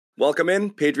Welcome in,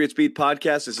 Patriots Beat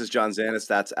Podcast. This is John Zanis.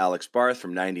 That's Alex Barth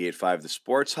from 98.5 The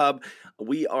Sports Hub.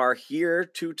 We are here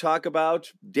to talk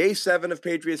about Day 7 of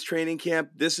Patriots training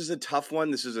camp. This is a tough one.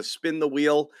 This is a spin the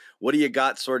wheel. What do you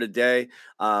got sort of day?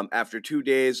 After 2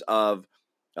 days of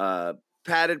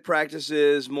padded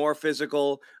practices, more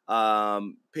physical,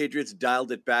 Patriots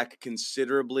dialed it back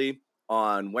considerably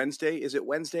on Wednesday. Is it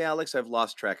Wednesday, Alex? I've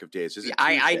lost track of days. Is it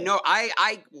Tuesday? I know.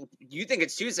 You think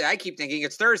it's Tuesday. I keep thinking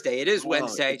it's Thursday. It is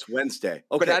Wednesday. It's Wednesday.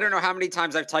 Okay. But I don't know how many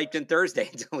times I've typed in Thursday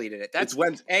and deleted it. It's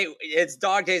Wednesday. Hey, it's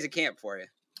dog days of camp for you.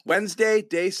 Wednesday,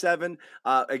 Day 7.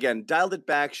 Again, dialed it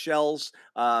back, shells,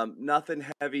 nothing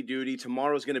heavy duty.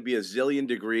 Tomorrow's going to be a zillion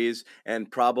degrees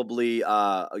and probably,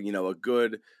 a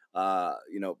good,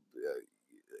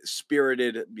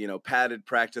 spirited, padded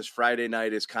practice. Friday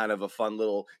night is kind of a fun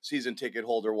little season ticket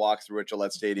holder walkthrough at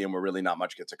Gillette Stadium where really not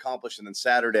much gets accomplished. And then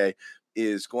Saturday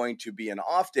is going to be an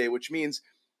off day, which means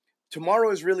tomorrow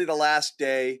is really the last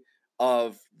day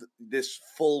of this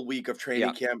full week of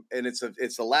training camp, and it's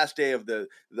the last day of the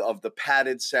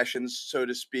padded sessions, so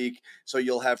to speak. So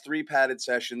you'll have 3 padded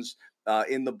sessions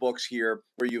in the books here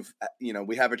where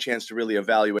we have a chance to really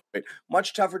evaluate.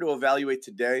 Much tougher to evaluate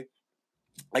today.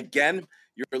 Again,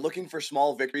 you're looking for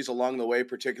small victories along the way,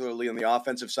 particularly on the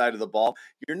offensive side of the ball.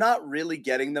 You're not really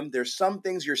getting them. There's some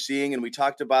things you're seeing, and we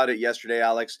talked about it yesterday,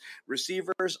 Alex.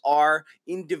 Receivers are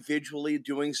individually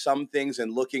doing some things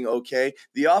and looking okay.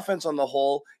 The offense on the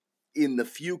whole, in the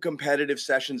few competitive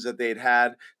sessions that they'd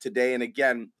had today, and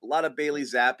again, a lot of Bailey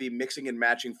Zappi mixing and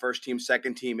matching first team,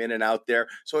 second team in and out there.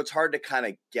 So it's hard to kind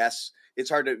of guess. It's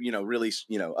hard to, really,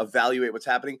 evaluate what's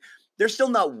happening. They're still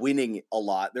not winning a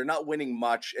lot. They're not winning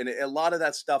much. And a lot of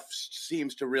that stuff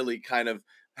seems to really kind of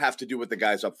have to do with the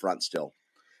guys up front still.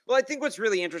 Well, I think what's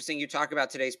really interesting, you talk about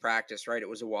today's practice, right? It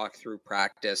was a walkthrough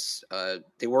practice.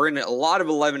 They were in a lot of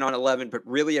 11 on 11, but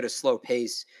really at a slow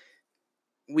pace.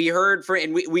 We heard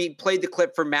we played the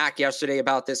clip from Mac yesterday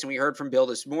about this, and we heard from Bill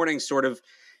this morning, sort of,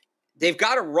 they've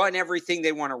got to run everything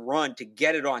they want to run to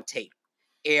get it on tape.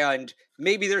 And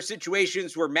maybe there's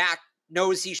situations where Mac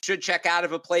knows he should check out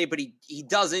of a play, but he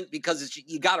doesn't because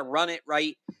you got to run it,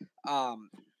 right? And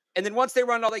then once they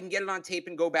run all, they can get it on tape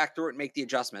and go back through it and make the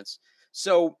adjustments.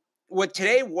 So what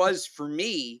today was for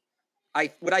me,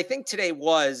 what I think today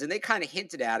was, and they kind of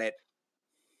hinted at it,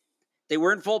 they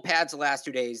were in full pads the last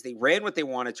 2 days. They ran what they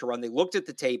wanted to run. They looked at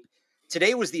the tape.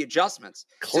 Today was the adjustments.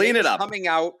 Clean it up. Coming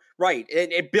out, right.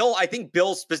 And Bill, I think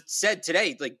Bill said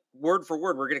today, like word for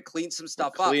word, we're going to clean some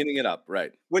stuff up. Cleaning it up,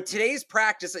 right. With today's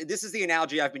practice, this is the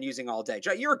analogy I've been using all day.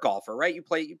 You're a golfer, right? You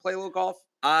play a little golf?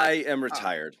 I am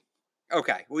retired.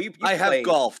 Okay. Well, I have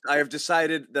golfed. I have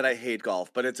decided that I hate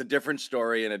golf, but it's a different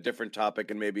story and a different topic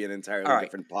and maybe an entirely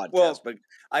different podcast. But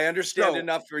I understand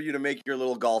enough for you to make your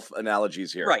little golf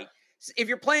analogies here. Right. If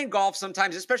you're playing golf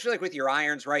sometimes, especially like with your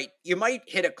irons, right, you might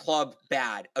hit a club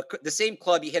bad. The same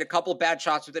club, you hit a couple of bad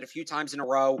shots with it a few times in a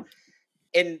row.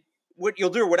 And what you'll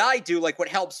do, what I do, like what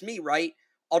helps me, right,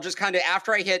 I'll just kind of,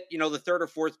 after I hit, the third or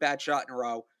fourth bad shot in a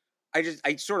row,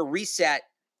 I sort of reset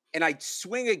and I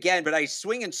swing again, but I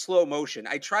swing in slow motion.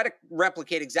 I try to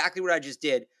replicate exactly what I just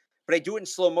did, but I do it in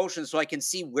slow motion so I can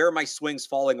see where my swing's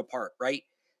falling apart, right?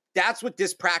 That's what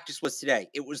this practice was today.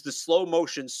 It was the slow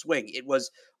motion swing. It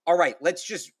was, all right, let's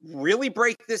just really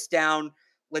break this down.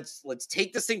 Let's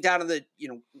take this thing down to the,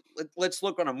 let's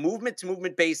look on a movement to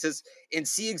movement basis and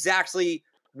see exactly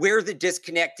where the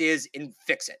disconnect is and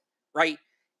fix it, right?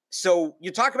 So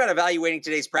you talk about evaluating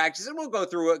today's practice, and we'll go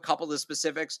through a couple of the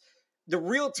specifics. The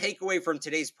real takeaway from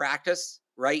today's practice,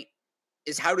 right,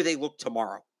 is how do they look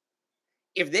tomorrow?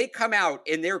 If they come out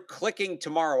and they're clicking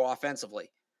tomorrow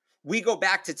offensively, we go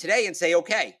back to today and say,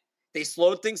 okay, they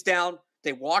slowed things down,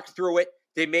 they walked through it,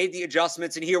 they made the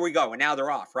adjustments, and here we go, and now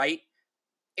they're off, right?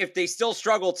 If they still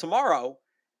struggle tomorrow,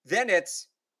 then it's,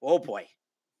 oh boy,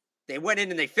 they went in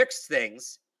and they fixed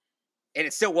things, and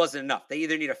it still wasn't enough. They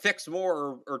either need to fix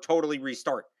more or totally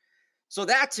restart. So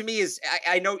that to me is,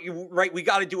 I know you, right, we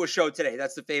got to do a show today.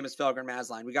 That's the famous Felger Maz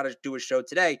line. We got to do a show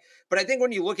today. But I think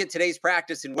when you look at today's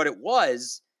practice and what it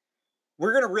was,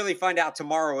 we're going to really find out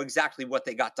tomorrow exactly what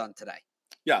they got done today.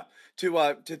 Yeah.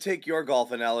 To take your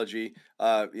golf analogy,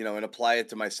 and apply it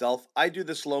to myself, I do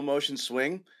the slow motion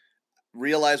swing,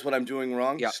 realize what I'm doing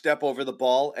wrong, step over the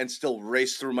ball, and still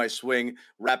race through my swing,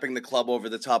 wrapping the club over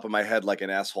the top of my head like an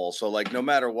asshole. So, like, no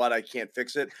matter what, I can't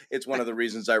fix it. It's one of the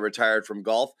reasons I retired from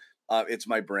golf. It's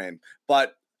my brain.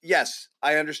 But yes,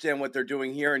 I understand what they're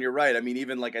doing here, and you're right. I mean,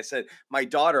 even like I said, my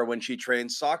daughter, when she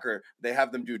trains soccer, they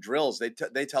have them do drills. They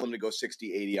tell them to go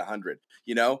 60, 80, 100,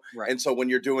 Right. And so when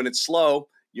you're doing it slow,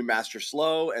 you master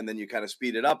slow, and then you kind of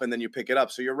speed it up, and then you pick it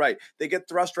up. So you're right. They get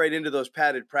thrust right into those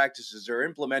padded practices. They're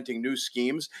implementing new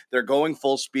schemes. They're going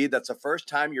full speed. That's the first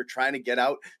time you're trying to get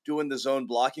out doing the zone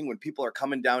blocking when people are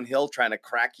coming downhill trying to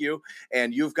crack you,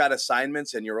 and you've got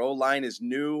assignments, and your O-line is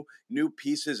new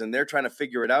pieces, and they're trying to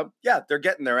figure it out. Yeah, they're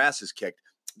getting their asses kicked.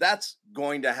 That's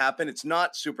going to happen. It's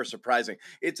not super surprising.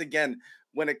 It's, again,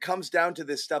 when it comes down to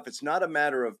this stuff, it's not a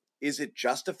matter of, is it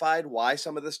justified why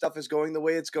some of this stuff is going the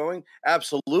way it's going?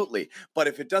 Absolutely. But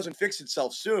if it doesn't fix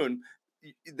itself soon,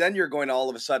 then you're going to all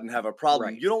of a sudden have a problem.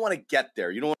 Right. You don't want to get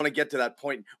there. You don't want to get to that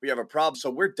point where you have a problem. So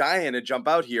we're dying to jump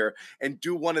out here and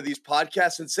do one of these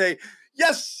podcasts and say,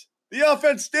 yes, the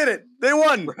offense did it. They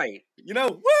won. Right.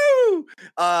 Woo!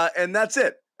 And that's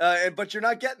it. But you're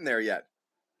not getting there yet.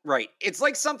 Right. It's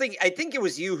like something, I think it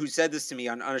was you who said this to me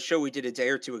on a show we did a day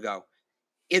or two ago.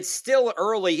 It's still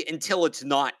early until it's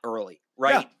not early,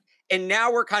 right? Yeah. And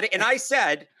now we're kind of, and I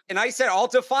said, I'll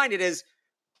define it as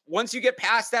once you get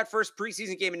past that first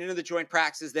preseason game and into the joint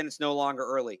practices, then it's no longer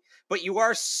early. But you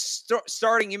are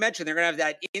starting, you mentioned they're going to have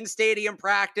that in-stadium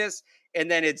practice, and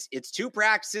then it's 2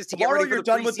 practices to Tomorrow get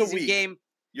ready for the preseason game.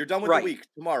 You're done with the week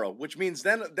tomorrow, which means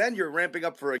then you're ramping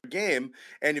up for a game.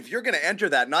 And if you're going to enter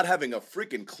that not having a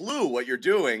freaking clue what you're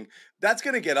doing, that's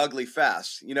going to get ugly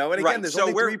fast, And again, there's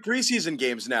only 3 preseason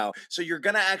games now. So you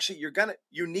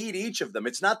need each of them.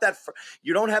 It's not that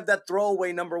you don't have that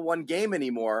throwaway number 1 game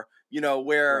anymore,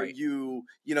 where you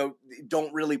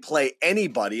don't really play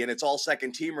anybody and it's all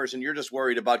second teamers and you're just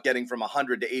worried about getting from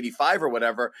 100 to 85 or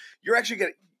whatever. You're actually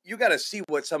you got to see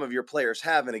what some of your players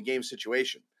have in a game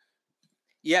situation.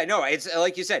 Yeah, no, it's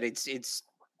like you said, it's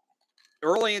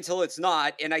early until it's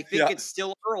not, and I think it's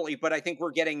still early, but I think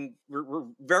we're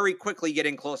very quickly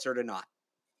getting closer to not.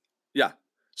 Yeah.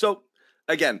 So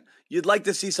again, you'd like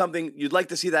to see something. You'd like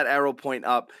to see that arrow point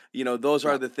up. Those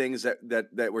are the things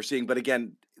that we're seeing. But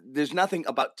again, there's nothing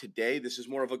about today. This is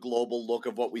more of a global look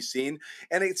of what we've seen,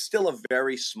 and it's still a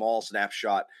very small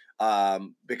snapshot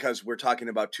because we're talking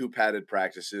about 2 padded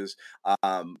practices.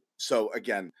 So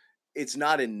again, it's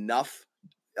not enough.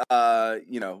 There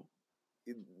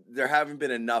haven't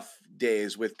been enough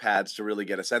days with pads to really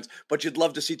get a sense, but you'd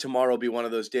love to see tomorrow be one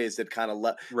of those days that kind of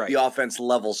the offense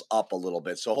levels up a little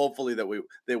bit. So hopefully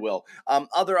they will.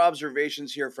 Other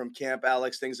observations here from camp,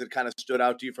 Alex, things that kind of stood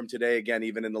out to you from today, again,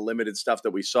 even in the limited stuff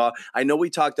that we saw. I know we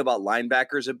talked about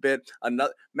linebackers a bit.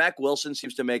 Mack Wilson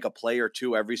seems to make a play or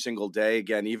 2 every single day.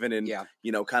 Again, even in,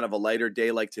 kind of a lighter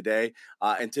day like today.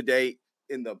 And today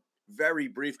in the very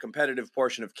brief competitive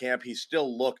portion of camp, he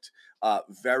still looked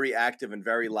very active and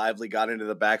very lively, got into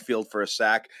the backfield for a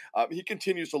sack. He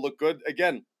continues to look good.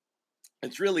 Again,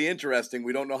 it's really interesting.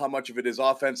 We don't know how much of it is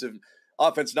offense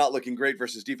not looking great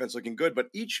versus defense looking good, but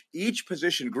each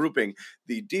position grouping,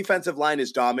 the defensive line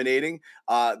is dominating.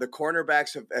 The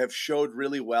cornerbacks have showed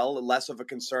really well, less of a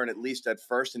concern, at least at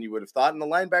first, than you would have thought. And the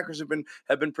linebackers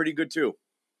have been pretty good too.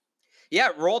 Yeah,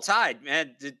 roll tide,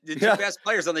 man. The 2 best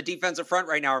players on the defensive front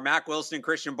right now are Mack Wilson and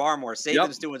Christian Barmore.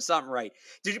 Saban's doing something right.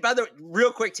 By the way,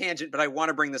 real quick tangent, but I want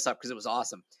to bring this up because it was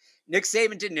awesome. Nick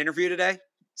Saban did an interview today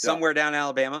somewhere down in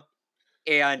Alabama.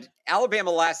 And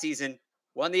Alabama last season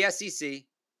won the SEC,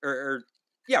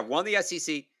 won the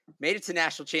SEC, made it to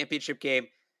national championship game.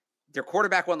 Their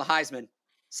quarterback won the Heisman.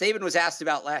 Saban was asked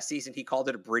about last season. He called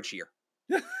it a bridge year.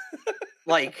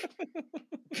 Like,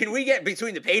 can we get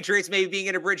between the Patriots maybe being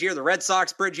in a bridge year, the Red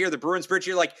Sox bridge year, the Bruins bridge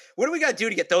year? Like, what do we got to do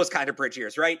to get those kind of bridge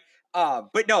years, right?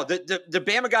 But no, the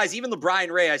Bama guys, even LeBron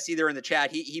Ray, I see there in the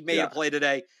chat, he made a play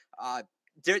today.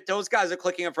 Those guys are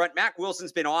clicking up front. Mack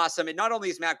Wilson's been awesome. And not only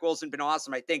has Mack Wilson been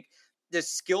awesome, I think the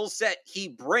skill set he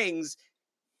brings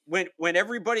when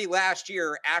everybody last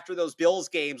year after those Bills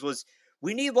games was,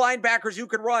 we need linebackers who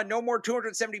can run. No more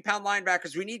 270-pound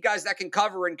linebackers. We need guys that can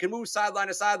cover and can move sideline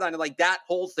to sideline. And like that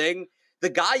whole thing, the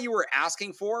guy you were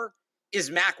asking for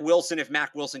is Mack Wilson if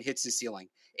Mack Wilson hits his ceiling.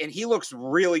 And he looks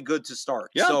really good to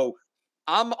start. Yeah. So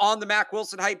I'm on the Mack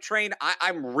Wilson hype train.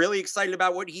 I'm really excited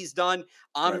about what he's done.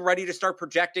 I'm ready to start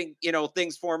projecting,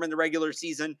 things for him in the regular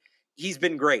season. He's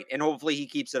been great, and hopefully he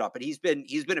keeps it up. But he's been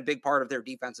a big part of their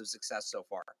defensive success so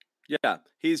far. Yeah,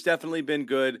 he's definitely been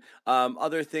good.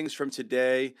 Other things from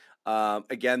today,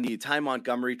 again, the Ty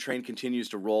Montgomery train continues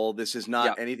to roll. This is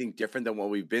not anything different than what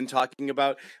we've been talking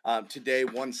about. Today,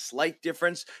 one slight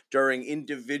difference during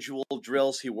individual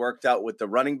drills, he worked out with the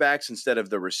running backs instead of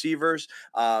the receivers.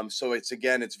 So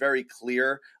it's very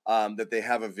clear that they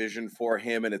have a vision for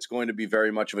him, and it's going to be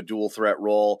very much of a dual threat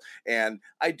role. And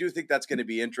I do think that's going to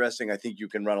be interesting. I think you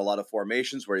can run a lot of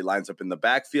formations where he lines up in the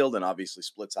backfield and obviously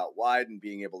splits out wide, and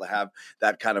being able to have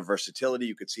that kind of versatility.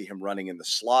 You could see him running in the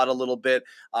slot a little bit.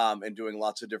 and doing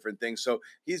lots of different things. So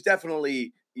he's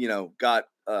definitely, got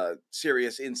a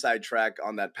serious inside track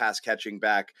on that pass catching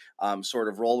back sort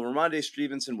of role. Ramondre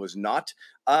Stevenson was not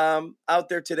out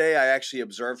there today. I actually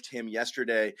observed him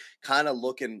yesterday kind of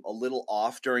looking a little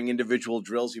off during individual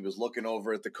drills. He was looking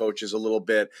over at the coaches a little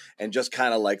bit and just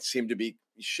kind of like seemed to be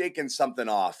shaking something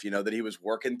off, that he was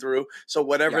working through. So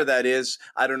whatever that is,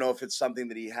 I don't know if it's something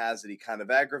that he has that he kind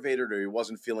of aggravated or he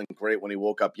wasn't feeling great when he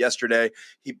woke up yesterday.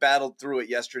 He battled through it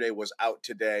yesterday, was out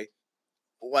today.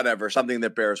 Whatever, something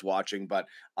that bears watching, but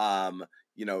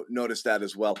notice that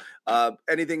as well.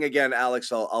 Anything again,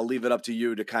 Alex, I'll leave it up to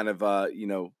you to kind of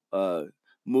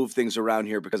move things around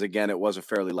here because again, it was a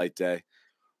fairly light day.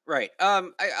 Right.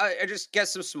 I just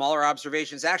guess some smaller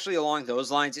observations actually along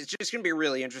those lines. It's just going to be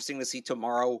really interesting to see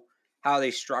tomorrow how they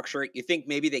structure it. You think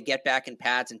maybe they get back in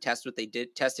pads and tested what they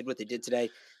did today.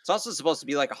 It's also supposed to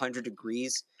be like 100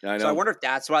 degrees. So I wonder if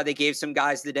that's why they gave some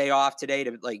guys the day off today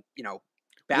to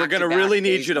we're going to really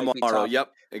need you tomorrow. Yep,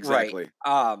 exactly.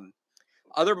 Right.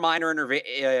 Other minor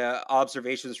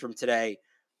observations from today.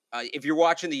 If you're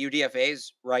watching the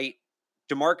UDFAs, right,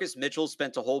 DeMarcus Mitchell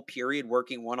spent a whole period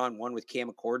working one-on-one with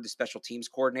Cam McCord, the special teams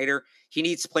coordinator. He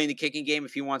needs to play in the kicking game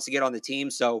if he wants to get on the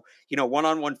team. So,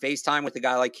 one-on-one FaceTime with a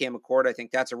guy like Cam McCord, I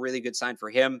think that's a really good sign for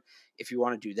him if you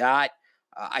want to do that.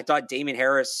 I thought Damien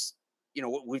Harris,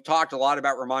 we've talked a lot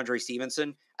about Ramondre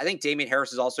Stevenson. I think Damien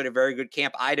Harris is also at a very good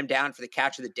camp. Eyed him down for the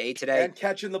catch of the day today. And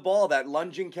catching the ball, that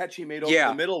lunging catch he made over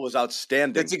the middle was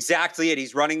outstanding. That's exactly it.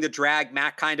 He's running the drag.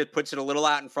 Matt kind of puts it a little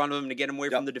out in front of him to get him away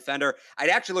from the defender. It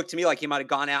actually looked to me like he might have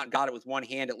gone out and got it with one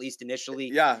hand, at least initially.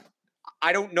 Yeah.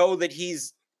 I don't know that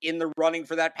he's in the running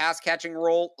for that pass catching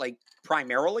role,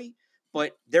 primarily,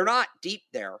 but they're not deep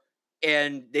there.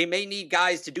 And they may need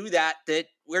guys to do that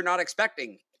we're not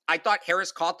expecting. I thought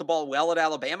Harris caught the ball well at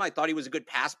Alabama. I thought he was a good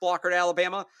pass blocker at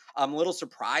Alabama. I'm a little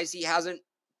surprised he hasn't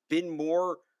been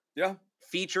more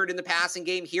featured in the passing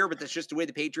game here, but that's just the way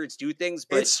the Patriots do things.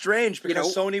 But it's strange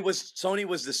because Sony was the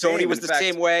same. Sony was the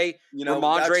same way.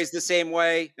 Ramondre's the same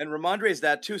way. And Ramondre's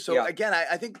that too. So again,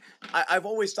 I think I've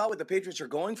always thought what the Patriots are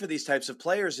going for these types of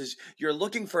players is you're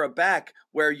looking for a back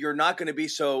where you're not going to be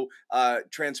so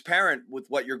transparent with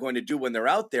what you're going to do when they're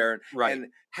out there. Right. And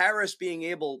Harris being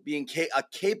a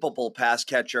capable pass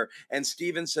catcher, and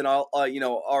Stevenson,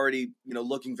 already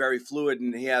looking very fluid,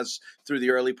 and he has through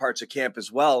the early parts of camp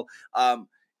as well.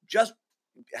 Just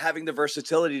having the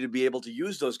versatility to be able to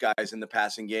use those guys in the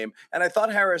passing game. And I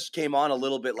thought Harris came on a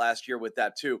little bit last year with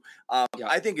that too.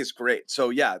 I think it's great.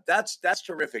 So that's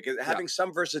terrific. Having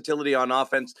some versatility on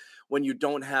offense when you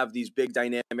don't have these big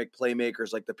dynamic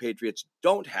playmakers like the Patriots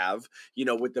don't have,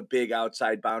 with the big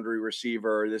outside boundary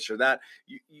receiver or this or that,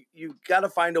 you got to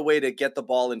find a way to get the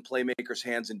ball in playmakers'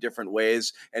 hands in different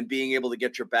ways, and being able to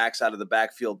get your backs out of the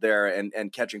backfield there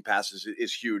and catching passes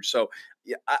is huge. So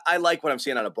I like what I'm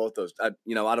seeing out of both those,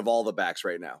 out of all the backs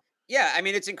right now. Yeah, I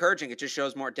mean, it's encouraging. It just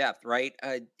shows more depth, right?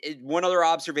 One other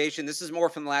observation, this is more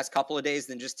from the last couple of days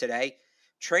than just today.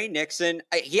 Trey Nixon,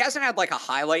 he hasn't had a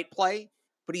highlight play,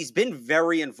 but he's been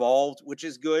very involved, which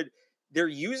is good. They're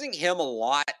using him a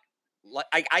lot.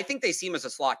 I think they see him as a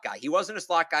slot guy. He wasn't a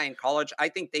slot guy in college. I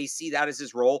think they see that as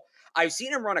his role. I've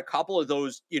seen him run a couple of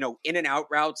those, in and out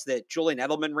routes that Julian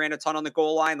Edelman ran a ton on the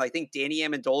goal line. I think Danny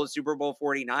Amendola, Super Bowl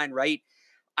 49, right?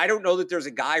 I don't know that there's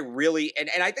a guy really, and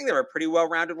I think they're a pretty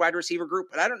well-rounded wide receiver group,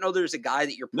 but I don't know there's a guy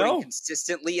that you're putting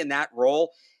consistently in that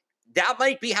role. That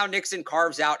might be how Nixon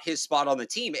carves out his spot on the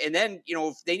team. And then,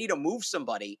 if they need to move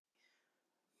somebody,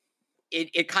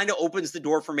 it kind of opens the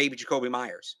door for maybe Jacoby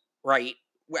Myers, right?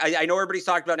 I know everybody's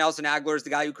talked about Nelson Aguilar as the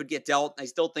guy who could get dealt. I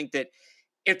still think that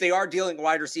if they are dealing a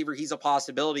wide receiver, he's a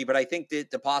possibility, but I think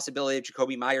that the possibility of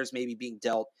Jacoby Myers maybe being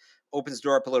dealt opens the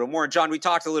door up a little more. And John, we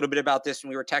talked a little bit about this when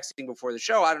we were texting before the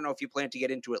show. I don't know if you plan to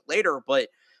get into it later, but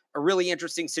a really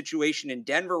interesting situation in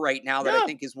Denver right now that I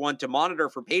think is one to monitor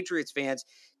for Patriots fans.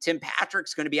 Tim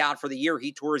Patrick's going to be out for the year.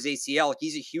 He tore his ACL.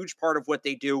 He's a huge part of what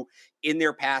they do in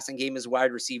their passing game as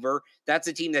wide receiver. That's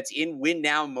a team that's in win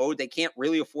now mode. They can't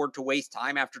really afford to waste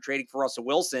time after trading for Russell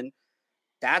Wilson.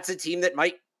 That's a team that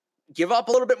might give up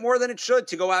a little bit more than it should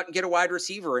to go out and get a wide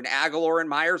receiver. And Aguilar and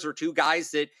Myers are two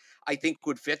guys that I think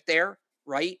would fit there,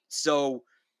 right? So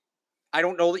I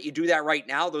don't know that you do that right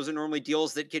now. Those are normally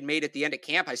deals that get made at the end of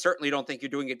camp. I certainly don't think you're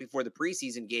doing it before the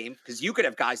preseason game because you could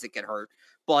have guys that get hurt.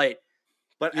 But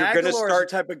you're going to start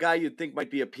the type of guy you'd think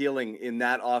might be appealing in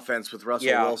that offense with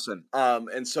Russell Wilson.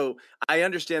 And so I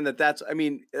understand that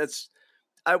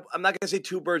I'm not going to say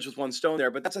two birds with one stone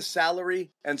there, but that's a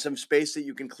salary and some space that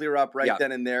you can clear up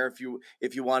then and there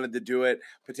if you wanted to do it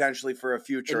potentially for a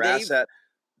future asset.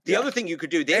 The other thing you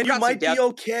could do, and you might be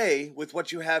okay with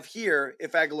what you have here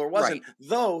if Aguilar wasn't,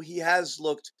 though he has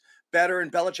looked better.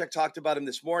 And Belichick talked about him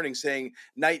this morning, saying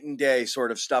night and day sort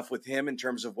of stuff with him in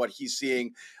terms of what he's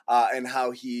seeing and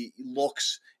how he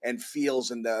looks and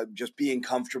feels and just being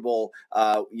comfortable,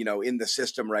 in the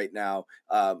system right now.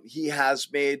 He has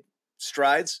made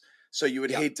strides. So you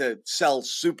would hate to sell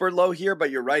super low here,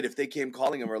 but you're right. If they came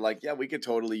calling and were like, yeah, we could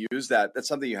totally use that. That's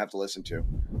something you have to listen to.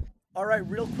 All right,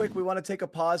 real quick, we want to take a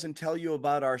pause and tell you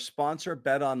about our sponsor,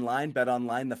 BetOnline.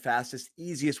 BetOnline, the fastest,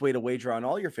 easiest way to wager on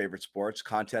all your favorite sports,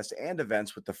 contests, and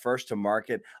events with the first to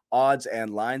market odds and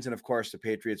lines. And of course, the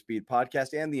Patriots Beat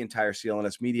podcast and the entire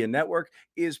CLNS Media Network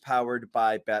is powered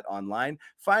by BetOnline.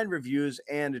 Find reviews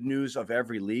and news of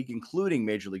every league, including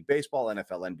Major League Baseball,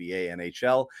 NFL, NBA,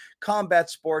 NHL, combat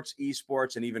sports,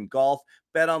 esports, and even golf.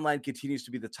 BetOnline continues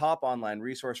to be the top online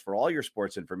resource for all your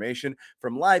sports information,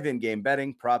 from live in-game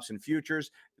betting, props, and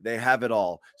futures. They have it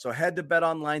all. So head to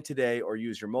BetOnline today or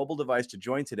use your mobile device to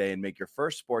join today and make your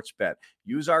first sports bet.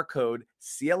 Use our code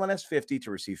CLNS50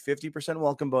 to receive 50%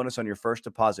 welcome bonus on your first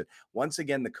deposit. Once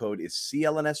again, the code is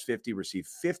CLNS50. Receive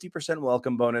 50%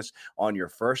 welcome bonus on your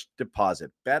first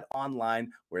deposit. BetOnline,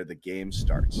 where the game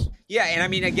starts. Yeah, and I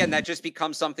mean, again, that just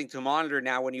becomes something to monitor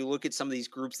now when you look at some of these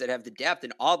groups that have the depth.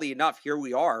 And oddly enough, here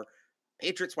we are.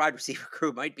 Patriots wide receiver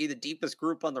group might be the deepest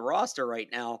group on the roster right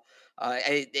now.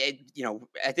 I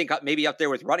think maybe up there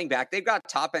with running back. They've got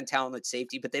top end talent at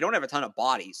safety, but they don't have a ton of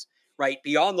bodies, right?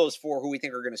 Beyond those four who we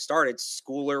think are going to start, it's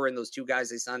Schooler and those two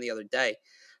guys they signed the other day.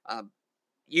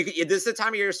 This is the time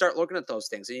of year to start looking at those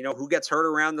things. And, who gets hurt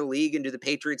around the league, and do the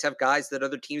Patriots have guys that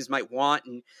other teams might want?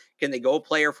 And can they go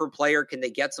player for player? Can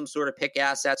they get some sort of pick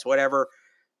assets, whatever?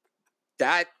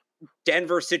 That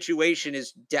Denver situation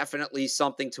is definitely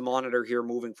something to monitor here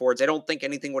moving forwards. I don't think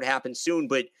anything would happen soon,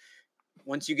 but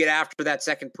once you get after that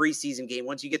second preseason game,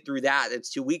 once you get through that,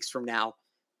 it's 2 weeks from now,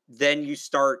 then you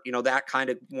start, that kind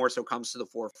of more so comes to the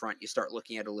forefront. You start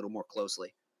looking at it a little more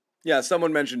closely. Yeah,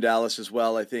 someone mentioned Dallas as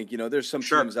well. I think, there's some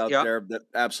teams out there that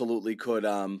absolutely could,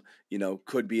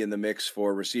 could be in the mix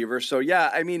for receivers. So,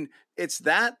 yeah, I mean, it's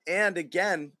that. And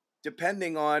again,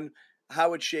 depending on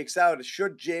how it shakes out,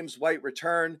 should James White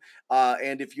return,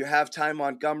 and if you have Ty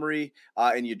Montgomery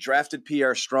and you drafted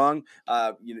Pierre Strong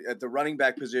at the running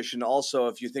back position, also,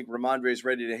 if you think Ramondre is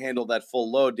ready to handle that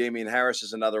full load, Damian Harris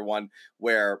is another one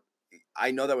where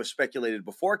I know that was speculated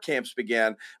before camps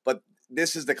began, but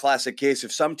this is the classic case.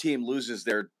 If some team loses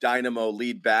their dynamo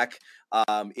lead back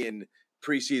in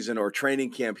preseason or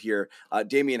training camp here,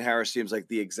 Damian Harris seems like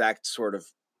the exact sort of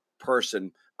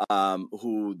person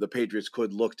who the Patriots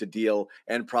could look to deal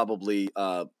and probably,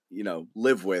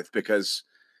 live with, because,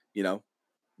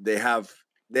 they have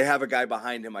a guy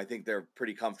behind him. I think they're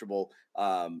pretty comfortable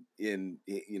in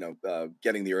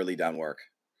getting the early down work.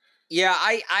 Yeah,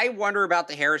 I wonder about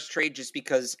the Harris trade just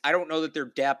because I don't know that their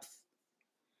depth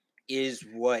is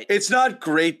what it's not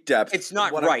great depth. It's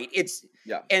not right.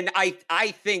 And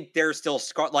I think they're still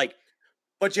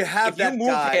but you have that move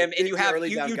guy him and you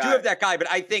do have that guy, but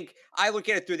I think I look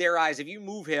at it through their eyes. If you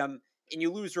move him and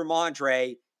you lose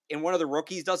Ramondre and one of the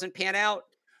rookies doesn't pan out,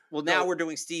 well, now we're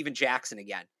doing Steven Jackson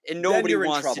again, and nobody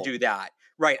wants to do that.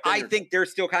 Right. I think they're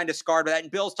still kind of scarred by that.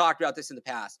 And Bill's talked about this in the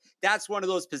past. That's one of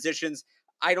those positions.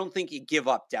 I don't think you give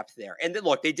up depth there. And then,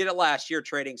 look, they did it last year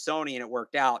trading Sony and it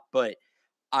worked out, but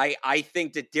I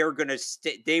think that they're going to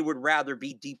they would rather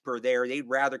be deeper there. They'd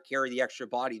rather carry the extra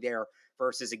body there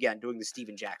versus, again, doing the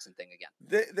Steven Jackson thing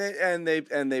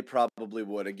again. They probably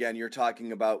would. Again, you're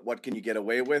talking about what can you get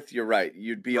away with? You're right.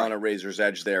 You'd be on a razor's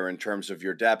edge there in terms of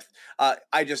your depth.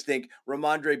 I just think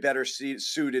Ramondre better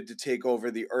suited to take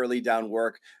over the early down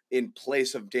work in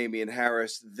place of Damian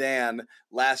Harris than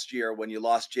last year when you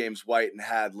lost James White and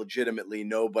had legitimately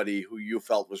nobody who you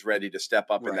felt was ready to step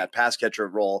up in that pass catcher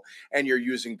role. And you're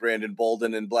using Brandon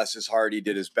Bolden, and bless his heart, he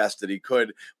did his best that he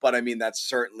could. But I mean, that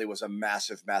certainly was a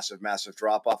massive, massive, massive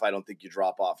drop off. I don't think you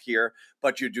drop off here,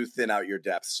 but you do thin out your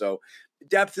depth. So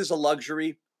depth is a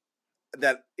luxury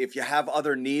that if you have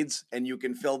other needs and you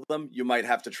can fill them, you might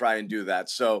have to try and do that.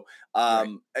 So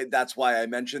that's why I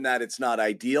mentioned that it's not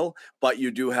ideal, but you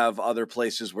do have other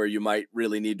places where you might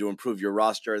really need to improve your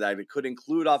roster. That it could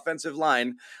include offensive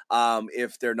line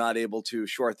if they're not able to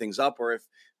shore things up, or if,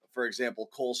 for example,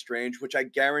 Cole Strange, which I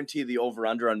guarantee the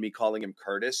over-under on me calling him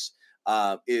Curtis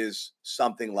is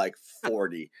something like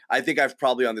 40. I think I've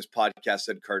probably on this podcast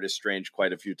said Curtis Strange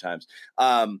quite a few times.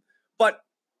 But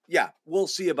Yeah, we'll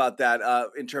see about that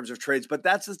in terms of trades, but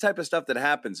that's the type of stuff that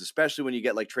happens, especially when you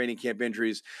get like training camp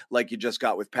injuries, like you just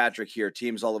got with Patrick here.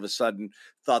 Teams all of a sudden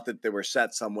thought that they were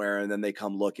set somewhere, and then they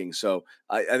come looking. So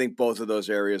I think both of those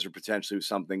areas are potentially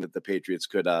something that the Patriots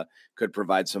could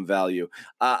provide some value.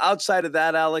 Outside of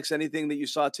that, Alex, anything that you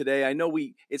saw today? I know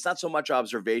it's not so much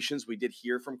observations. We did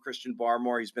hear from Christian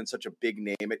Barmore. He's been such a big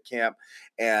name at camp,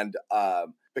 and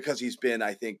because he's been,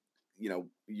 I think,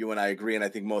 you and I agree, and I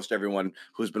think most everyone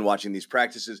who's been watching these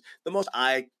practices, the most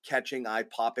eye-catching,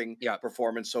 eye-popping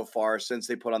performance so far since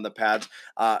they put on the pads,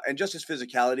 and just his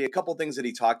physicality. A couple things that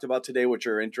he talked about today, which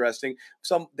are interesting.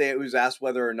 He was asked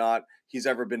whether or not he's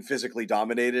ever been physically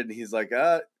dominated, and he's like,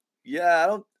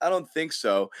 yeah, I don't think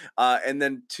so. And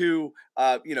then two,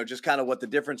 just kind of what the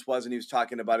difference was, and he was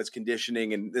talking about his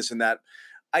conditioning and this and that.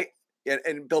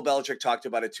 And Bill Belichick talked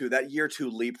about it too, that year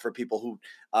two leap for people who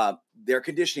their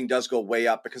conditioning does go way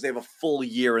up because they have a full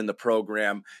year in the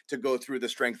program to go through the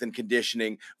strength and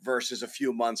conditioning versus a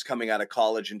few months coming out of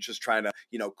college and just trying to,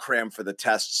 cram for the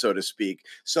test, so to speak.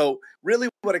 So really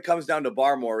what it comes down to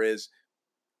Barmore is,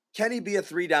 can he be a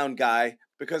 3-down guy?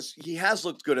 Because he has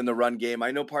looked good in the run game. I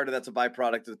know part of that's a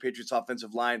byproduct of the Patriots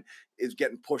offensive line is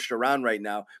getting pushed around right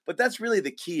now, but that's really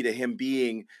the key to him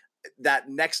being that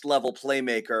next level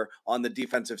playmaker on the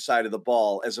defensive side of the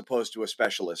ball as opposed to a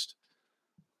specialist.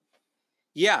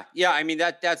 Yeah. I mean,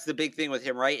 that's the big thing with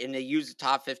him, right? And they used a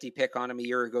top 50 pick on him a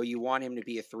year ago. You want him to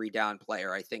be a 3-down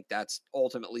player. I think that's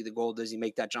ultimately the goal. Does he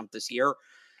make that jump this year?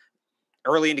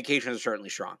 Early indications are certainly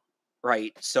strong,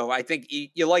 right? So I think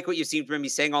you like what you seem from him.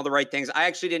 He's saying all the right things. I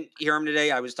actually didn't hear him today.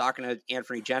 I was talking to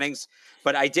Anthony Jennings,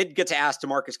 but I did get to ask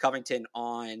DeMarcus Covington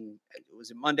on,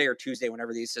 was it Monday or Tuesday,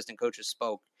 whenever the assistant coaches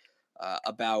spoke,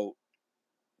 about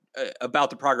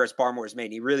the progress Barmore has made.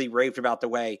 And he really raved about the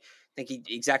way, I think he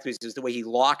exactly was the way he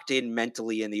locked in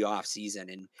mentally in the off season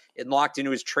and locked into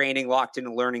his training, locked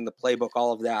into learning the playbook,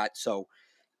 all of that. So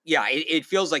yeah, it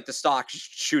feels like the stock's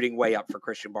shooting way up for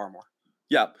Christian Barmore.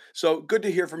 Yeah. So good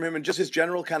to hear from him, and just his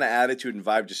general kind of attitude and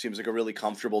vibe just seems like a really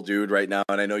comfortable dude right now.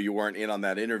 And I know you weren't in on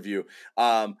that interview.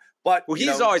 But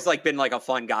he's always been like a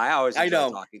fun guy. I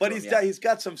know, but he's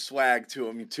got some swag to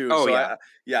him too. Oh, so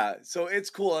yeah. So it's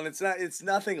cool, and it's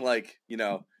nothing like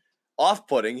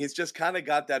off-putting. He's just kind of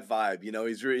got that vibe.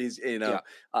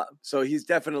 So he's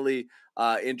definitely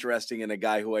interesting, and a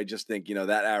guy who I just think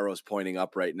that arrow's pointing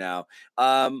up right now.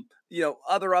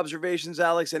 Other observations,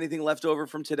 Alex? Anything left over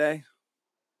from today?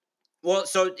 Well,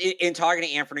 so in talking to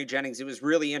Anthony Jennings, it was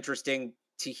really interesting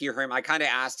to hear him. I kind of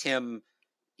asked him.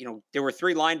 There were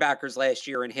 3 linebackers last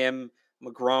year, and him,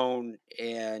 McGrone,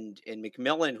 and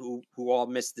McMillan, who all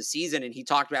missed the season. And he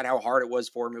talked about how hard it was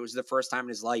for him. It was the first time in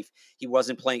his life he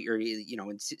wasn't playing,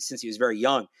 since he was very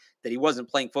young, that he wasn't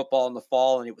playing football in the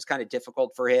fall, and it was kind of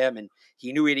difficult for him. And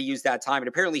he knew he had to use that time. And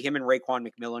apparently him and Raekwon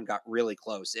McMillan got really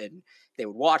close, and they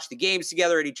would watch the games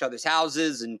together at each other's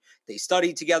houses, and they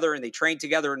studied together and they trained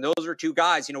together. And those are 2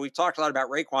 guys, we've talked a lot about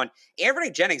Raekwon.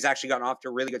 Anthony Jennings actually gotten off to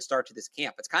a really good start to this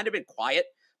camp. It's kind of been quiet,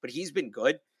 but he's been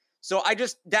good. So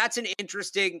that's an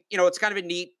interesting, it's kind of a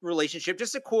neat relationship.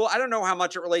 Just I don't know how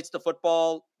much it relates to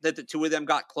football that the 2 of them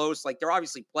got close. Like, they're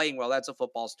obviously playing well. That's a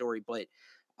football story, but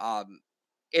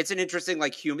it's an interesting,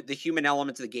 the human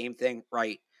element of the game thing,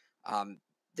 right?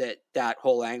 That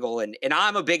whole angle. And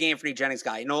I'm a big Anthony Jennings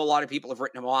guy. I know a lot of people have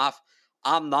written him off.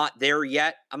 I'm not there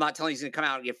yet. I'm not telling you he's going to come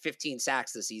out and get 15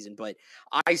 sacks this season, but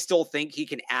I still think he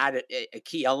can add a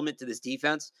key element to this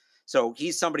defense. So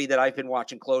he's somebody that I've been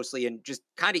watching closely, and just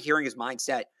kind of hearing his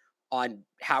mindset on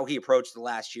how he approached the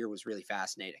last year was really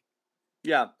fascinating.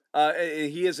 Yeah.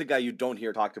 He is a guy you don't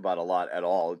hear talked about a lot at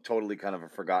all. Totally kind of a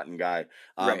forgotten guy.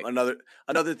 Right.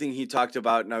 Another thing he talked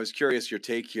about, and I was curious your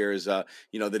take here, is that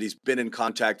he's been in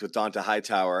contact with Dont'a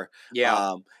Hightower.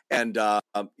 Yeah.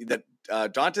 That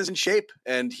Dont'a's in shape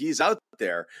and he's out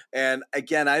there. And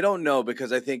again, I don't know,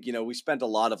 because I think we spent a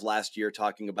lot of last year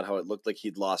talking about how it looked like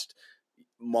he'd lost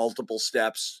multiple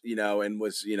steps, and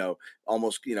was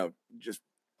almost just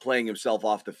playing himself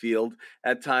off the field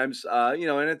at times,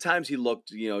 and at times he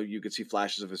looked, you could see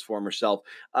flashes of his former self.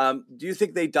 Do you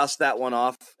think they dust that one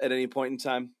off at any point in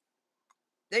time?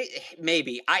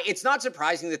 Maybe. It's not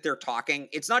surprising that they're talking.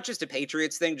 It's not just a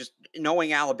Patriots thing, just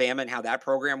knowing Alabama and how that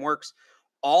program works.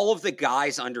 All of the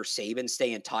guys under Saban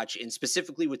stay in touch, and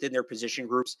specifically within their position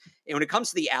groups. And when it comes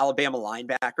to the Alabama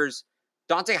linebackers,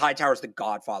 Dont'a Hightower is the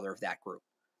godfather of that group.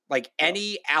 Like,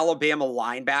 any Alabama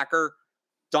linebacker,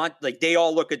 they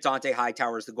all look at Dont'a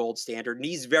Hightower as the gold standard, and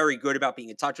he's very good about being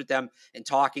in touch with them and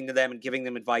talking to them and giving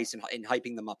them advice and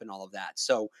hyping them up and all of that.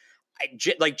 So,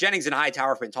 Jennings and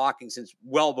Hightower have been talking since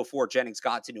well before Jennings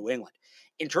got to New England.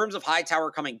 In terms of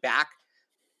Hightower coming back,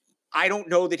 I don't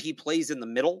know that he plays in the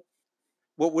middle.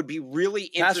 What would be really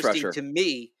interesting to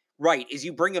me, right, is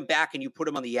you bring him back and you put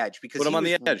him on the edge, because he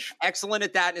was excellent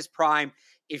at that in his prime.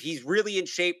 If he's really in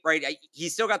shape, right,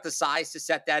 he's still got the size to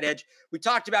set that edge. We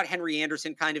talked about Henry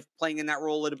Anderson kind of playing in that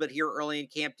role a little bit here early in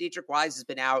camp. Dietrich Wise has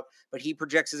been out, but he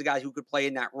projects as a guy who could play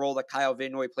in that role that Kyle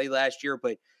Van Noy played last year.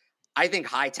 But I think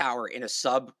Hightower in a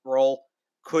sub role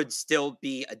could still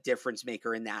be a difference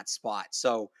maker in that spot.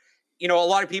 So, a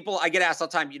lot of people, I get asked all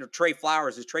the time, Trey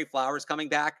Flowers, is Trey Flowers coming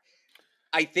back?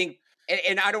 I think,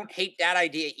 and I don't hate that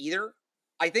idea either.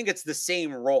 I think it's the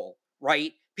same role,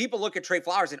 right? People look at Trey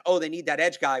Flowers and, they need that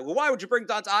edge guy. Well, why would you bring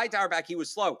Dont'a Hightower back? He was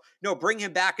slow. No, bring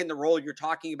him back in the role you're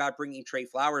talking about, bringing Trey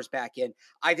Flowers back in.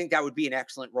 I think that would be an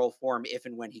excellent role for him if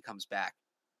and when he comes back.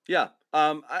 Yeah.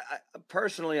 I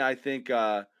personally, I think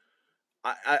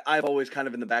I've always kind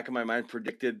of in the back of my mind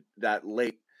predicted that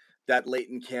late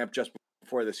in camp just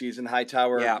before the season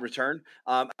Hightower return.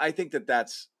 I think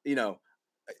that's,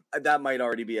 that might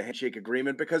already be a handshake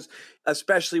agreement, because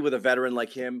especially with a veteran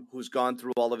like him who's gone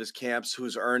through all of his camps,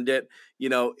 who's earned it,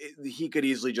 he could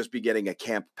easily just be getting a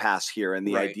camp pass here. And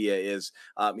the idea is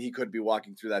he could be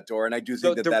walking through that door. And I do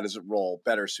think that is a role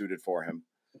better suited for him.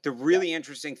 The really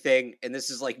interesting thing, and this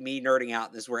is like me nerding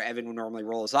out, this is where Evan would normally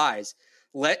roll his eyes.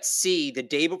 Let's see the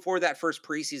day before that first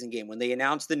preseason game, when they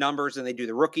announce the numbers and they do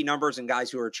the rookie numbers and guys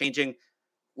who are changing.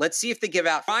 Let's see if they give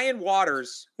out Brian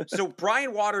Waters. So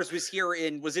Brian Waters was here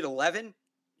was it 11?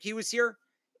 He was here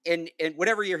in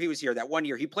whatever year he was here. That one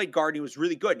year he played guard. And he was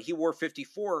really good. And he wore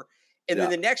 54. And then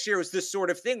the next year was this sort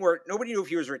of thing where nobody knew if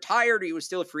he was retired or he was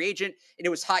still a free agent. And it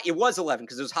was 11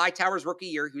 because it was Hightower's rookie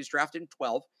year. He was drafted in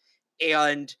 12.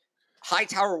 And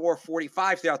Hightower wore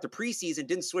 45 throughout the preseason,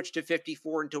 didn't switch to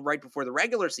 54 until right before the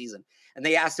regular season. And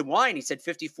they asked him why, and he said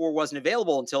 54 wasn't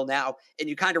available until now. And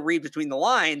you kind of read between the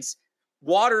lines,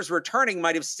 Waters returning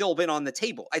might have still been on the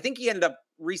table. I think he ended up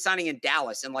re-signing in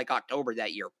Dallas in October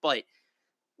that year. But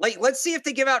let's see if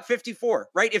they give out 54,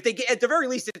 right? If they get, at the very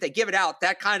least, if they give it out,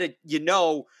 that kind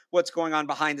of, what's going on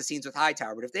behind the scenes with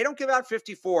Hightower. But if they don't give out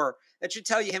 54, that should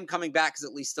tell you him coming back is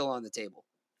at least still on the table.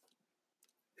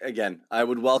 Again, I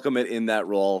would welcome it in that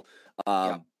role,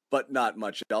 but not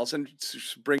much else. And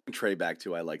bring Trey back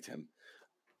too. I liked him.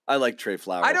 I like Trey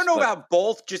Flowers. I don't know about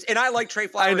both. And I like Trey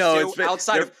Flowers too.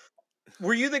 Outside of.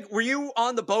 Were you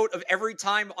on the boat of every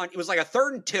time it was like a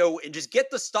 3rd and 2 and just get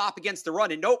the stop against the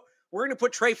run? And nope, we're going to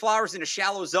put Trey Flowers in a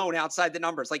shallow zone outside the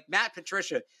numbers. Like Matt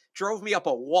Patricia drove me up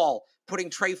a wall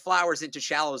putting Trey Flowers into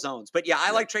shallow zones. But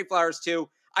I like Trey Flowers too.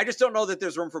 I just don't know that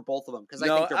there's room for both of them because I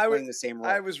think they're playing the same role.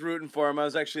 I was rooting for him. I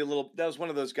was actually that was one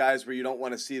of those guys where you don't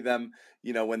want to see them,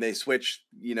 when they switch,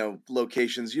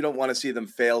 locations, you don't want to see them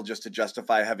fail just to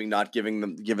justify having not given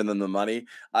them the money.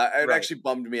 It actually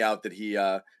bummed me out that he,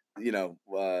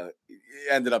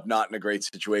 ended up not in a great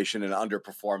situation and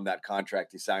underperformed that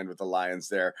contract he signed with the Lions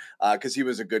there because he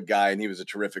was a good guy and he was a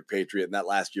terrific Patriot. And that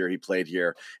last year he played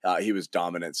here, he was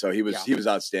dominant. So he was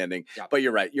outstanding. Yeah. But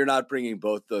you're right. You're not bringing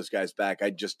both those guys back. I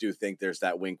just do think there's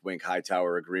that wink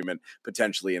Hightower agreement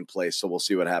potentially in place. So we'll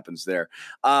see what happens there.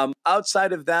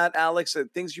 Outside of that, Alex,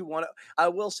 things you want to – I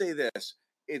will say this.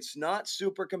 It's not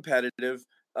super competitive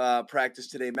practice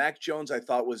today. Mac Jones, I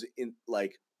thought, was in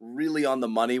really on the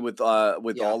money with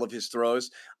all of his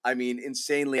throws. I mean,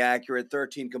 insanely accurate,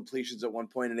 13 completions at one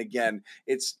point. And again,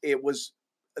 it was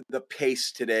the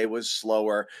pace today was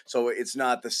slower. So it's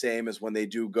not the same as when they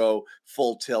do go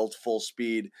full tilt, full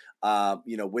speed,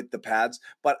 with the pads.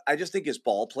 But I just think his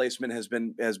ball placement has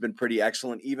been pretty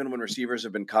excellent. Even when receivers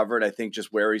have been covered, I think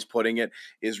just where he's putting it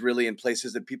is really in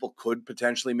places that people could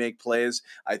potentially make plays.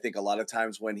 I think a lot of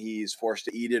times when he's forced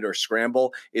to eat it or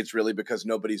scramble, it's really because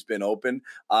nobody's been open.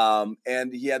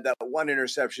 And he had that one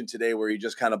interception today where he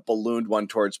just kind of ballooned one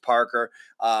towards Parker.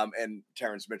 And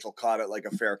Terrence Mitchell caught it like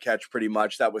a fair catch pretty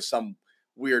much. That was some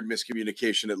weird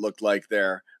miscommunication, it looked like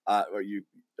there.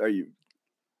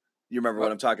 You remember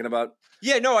what I'm talking about?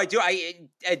 Yeah, no, I do.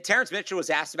 Terrence Mitchell was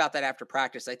asked about that after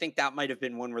practice. I think that might have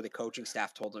been one where the coaching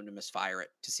staff told him to misfire it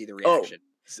to see the reaction.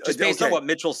 Just based on what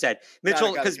Mitchell said.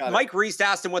 Mitchell, because Mike Reese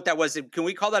asked him what that was. Can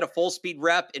we call that a full speed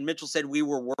rep? And Mitchell said we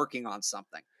were working on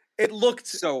something. It looked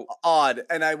so odd,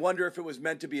 and I wonder if it was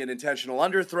meant to be an intentional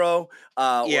underthrow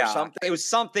or something. It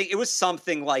was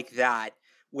something like that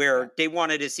where they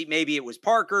wanted to see, maybe it was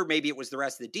Parker, maybe it was the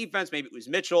rest of the defense, maybe it was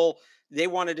Mitchell. They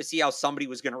wanted to see how somebody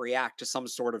was going to react to some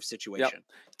sort of situation. Yep.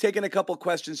 Taking a couple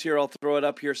questions here. I'll throw it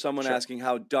up here. Someone asking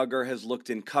how Duggar has looked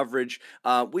in coverage.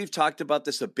 We've talked about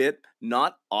this a bit.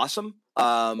 Not awesome.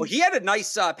 Well, he had a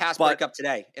nice pass breakup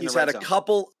today. He's had a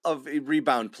couple of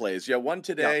rebound plays. Yeah, one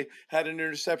today, had an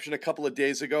interception a couple of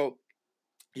days ago.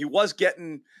 He was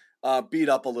getting beat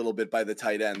up a little bit by the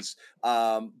tight ends.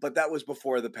 But that was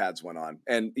before the pads went on.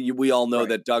 And we all know Right.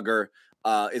 that Duggar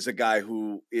is a guy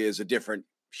who is a different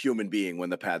human being when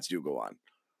the pads do go on.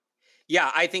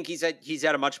 Yeah, I think he's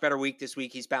had a much better week this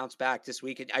week. He's bounced back this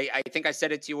week. And I think I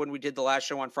said it to you when we did the last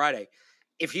show on Friday.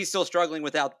 If he's still struggling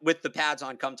with the pads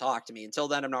on, come talk to me. Until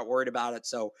then, I'm not worried about it.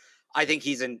 So I think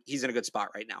he's in a good spot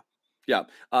right now. Yeah.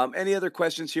 Any other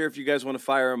questions here? If you guys want to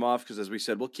fire them off, because as we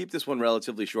said, we'll keep this one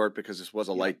relatively short because this was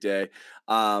a light day.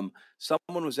 Someone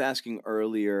was asking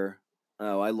earlier.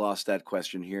 Oh, I lost that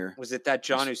question here. Was it that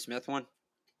Jonnu Smith one?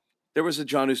 There was a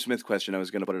Jonnu Smith question. I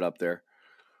was going to put it up there.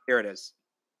 Here it is.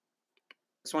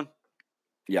 This one?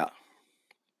 Yeah.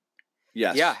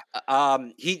 Yes. Yeah.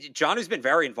 Jonnu's been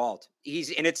very involved.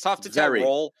 And it's tough to tell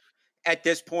role at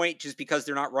this point just because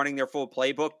they're not running their full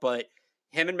playbook, but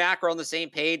him and Mac are on the same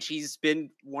page. He's been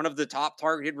one of the top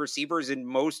targeted receivers in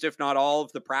most, if not all,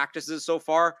 of the practices so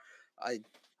far.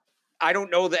 I don't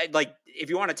know that, like, if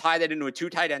you want to tie that into a 2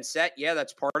 tight end set, yeah,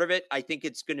 that's part of it. I think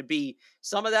it's going to be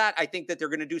some of that. I think that they're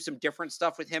going to do some different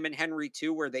stuff with him and Henry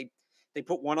too, where they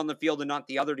put one on the field and not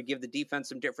the other to give the defense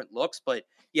some different looks. But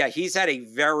yeah, he's had a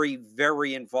very,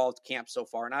 very involved camp so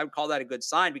far. And I would call that a good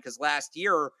sign because last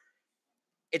year,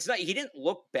 he didn't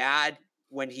look bad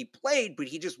when he played, but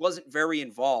he just wasn't very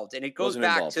involved. And it goes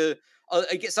back to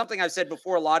something I've said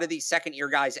before. A lot of these second-year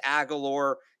guys,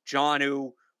 Aguilar,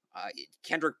 Jonnu,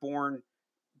 Kendrick Bourne,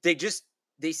 they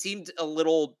seemed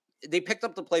they picked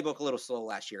up the playbook a little slow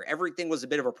last year. Everything was a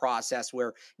bit of a process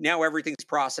where now everything's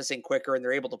processing quicker and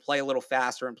they're able to play a little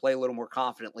faster and play a little more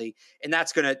confidently. And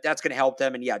that's going to help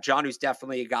them. And yeah, Jonnu's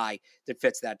definitely a guy that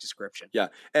fits that description. Yeah.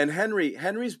 And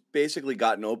Henry's basically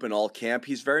gotten open all camp.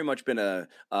 He's very much been a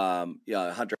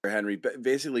Hunter Henry,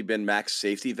 basically been Mac's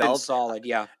safety valve. Been solid.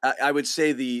 Yeah. I would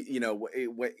say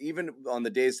even on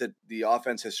the days that the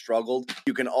offense has struggled,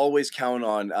 you can always count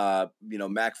on,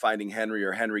 Mac finding Henry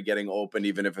or Henry getting open,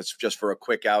 even if it's just for a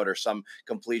quick out or some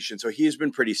completion. So he's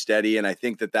been pretty steady. And I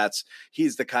think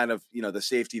he's the kind of, the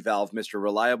safety valve, Mr.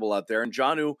 Reliable out there. And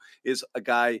Jonnu is a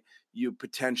guy you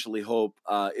potentially hope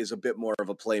is a bit more of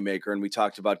a playmaker. And we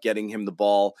talked about getting him the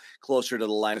ball closer to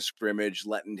the line of scrimmage,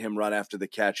 letting him run after the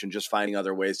catch, and just finding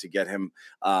other ways to get him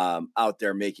out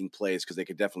there making plays, because they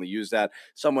could definitely use that.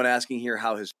 Someone asking here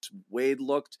how his Wade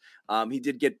looked. He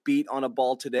did get beat on a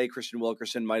ball today. Christian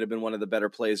Wilkerson might have been one of the better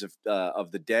plays of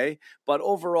the day. But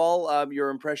overall, your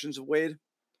impressions of Wade?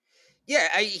 Yeah,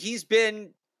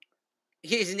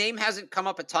 his name hasn't come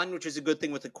up a ton, which is a good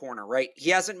thing with the corner, right?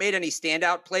 He hasn't made any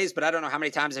standout plays, but I don't know how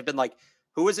many times I've been like,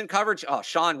 who was in coverage? Oh,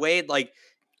 Shaun Wade. Like,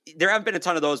 there haven't been a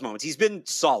ton of those moments. He's been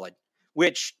solid,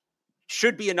 which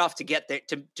should be enough to get there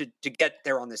to get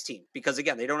there on this team, because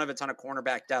again, they don't have a ton of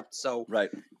cornerback depth. So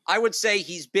right. I would say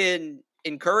he's been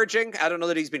encouraging. I don't know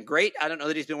that he's been great. I don't know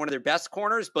that he's been one of their best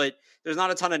corners, but there's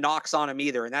not a ton of knocks on him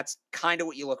either. And that's kind of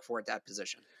what you look for at that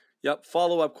position. Yep.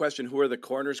 Follow-up question. Who are the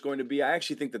corners going to be? I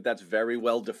actually think that that's very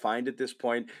well defined at this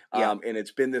point. And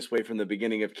it's been this way from the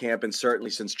beginning of camp. And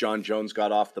certainly since John Jones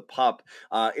got off the pup,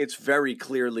 it's very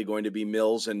clearly going to be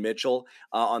Mills and Mitchell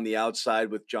on the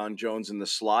outside with John Jones in the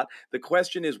slot. The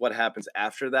question is what happens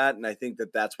after that. And I think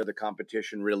that that's where the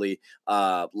competition really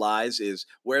lies, is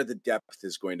where the depth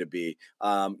is going to be.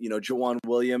 Jawan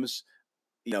Williams,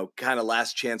 kind of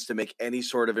last chance to make any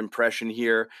sort of impression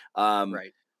here.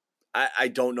 Right. I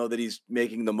don't know that he's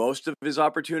making the most of his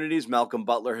opportunities. Malcolm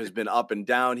Butler has been up and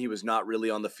down. He was not really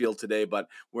on the field today, but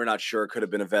we're not sure. Could have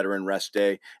been a veteran rest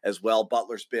day as well.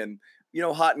 Butler's been,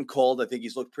 hot and cold. I think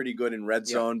he's looked pretty good in red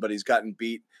zone, but he's gotten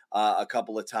beat a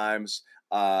couple of times.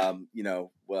 By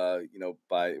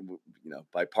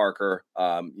Parker,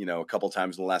 a couple of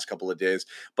times in the last couple of days.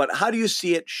 But how do you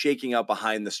see it shaking out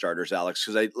behind the starters, Alex?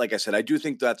 Because like I said, I do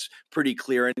think that's pretty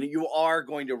clear, and you are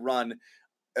going to run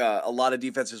a lot of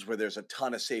defenses where there's a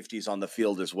ton of safeties on the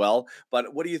field as well.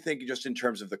 But what do you think just in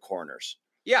terms of the corners?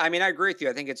 Yeah, I mean, I agree with you.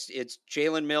 I think it's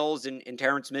Jalen Mills and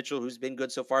Terrence Mitchell, who's been good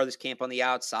so far this camp on the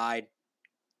outside.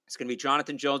 It's going to be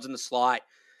Jonathan Jones in the slot.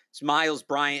 It's Miles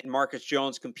Bryant and Marcus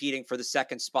Jones competing for the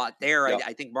second spot there. Yep.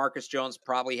 I think Marcus Jones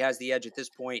probably has the edge at this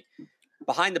point.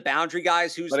 Behind the boundary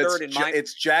guys, who's third in mind?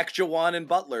 It's Jack, Jawan, and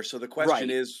Butler. So the question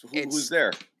is, who's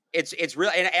there? It's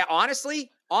really, and honestly,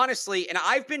 and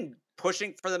I've been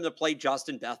pushing for them to play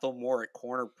Justin Bethel more at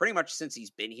corner pretty much since he's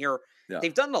been here. Yeah.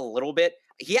 They've done it a little bit.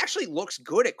 He actually looks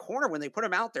good at corner when they put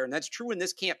him out there, and that's true in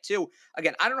this camp too.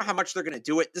 Again, I don't know how much they're going to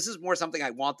do it. This is more something I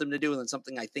want them to do than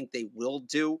something I think they will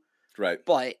do. Right.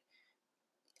 But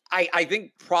I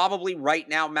think probably right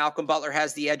now Malcolm Butler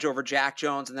has the edge over Jack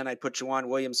Jones, and then I'd put Jawan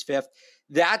Williams fifth.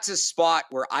 that's a spot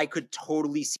where I could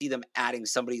totally see them adding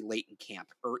somebody late in camp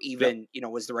or even,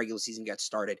 as the regular season gets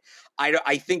started.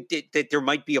 I think that there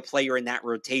might be a player in that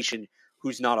rotation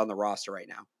who's not on the roster right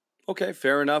now. Okay,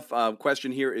 fair enough.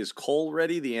 Question here, is Cole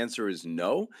ready? The answer is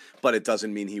no, but it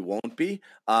doesn't mean he won't be.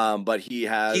 But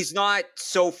He's not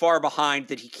so far behind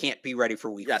that he can't be ready for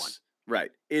week one. Yes,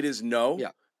 right. It is no,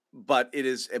 Yeah. but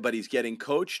he's getting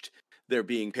coached. They're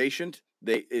being patient.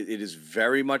 It is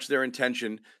very much their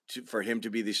intention for him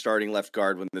to be the starting left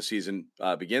guard when the season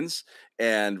begins.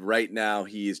 And right now,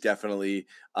 he is definitely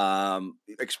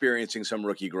experiencing some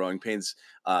rookie growing pains,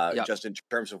 just in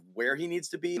terms of where he needs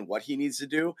to be and what he needs to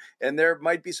do. And there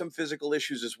might be some physical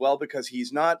issues as well because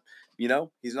he's not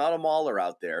a mauler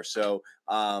out there. So,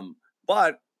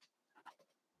 but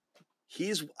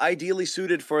he's ideally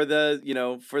suited for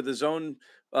the zone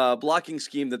blocking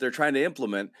scheme that they're trying to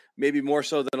implement, maybe more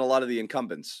so than a lot of the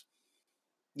incumbents.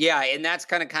 Yeah, and that's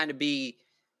kind of be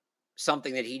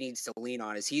something that he needs to lean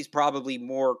on. Is he's probably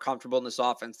more comfortable in this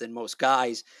offense than most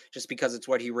guys, just because it's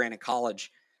what he ran in college.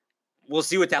 We'll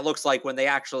see what that looks like when they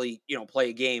actually, play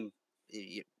a game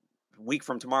a week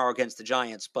from tomorrow against the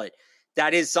Giants. But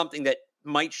that is something that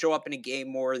might show up in a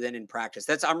game more than in practice.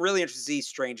 I'm really interested to see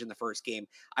Strange in the first game.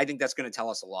 I think that's going to tell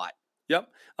us a lot. Yep.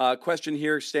 Question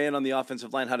here, staying on the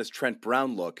offensive line, how does Trent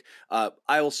Brown look?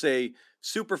 I will say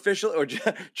superficial or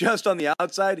just on the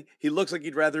outside, he looks like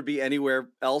he'd rather be anywhere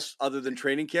else other than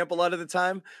training camp a lot of the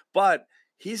time. But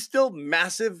he's still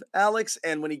massive, Alex.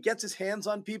 And when he gets his hands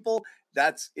on people,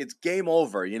 it's game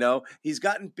over. He's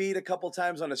gotten beat a couple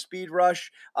times on a speed rush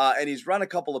and he's run a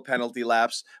couple of penalty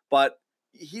laps, but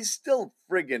he's still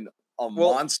friggin' a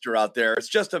monster out there. It's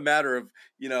just a matter of,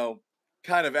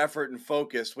 kind of effort and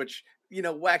focus, which,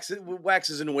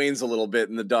 waxes and wanes a little bit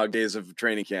in the dog days of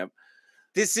training camp.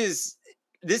 This is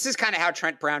kind of how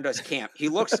Trent Brown does camp. He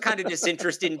looks kind of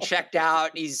disinterested and checked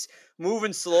out. He's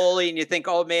moving slowly, and you think,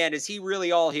 oh man, is he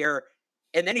really all here?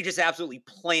 And then he just absolutely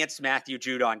plants Matthew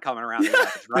Judon coming around the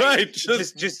edge, right?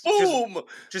 Just boom,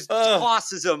 just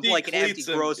tosses him like an empty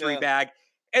grocery bag.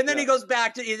 And then he goes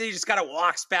back he just kind of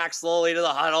walks back slowly to the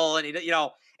huddle, and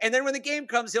and then when the game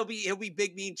comes, he'll be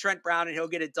big mean Trent Brown, and he'll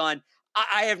get it done.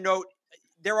 I have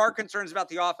there are concerns about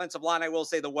the offensive line. I will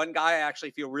say the one guy I actually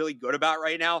feel really good about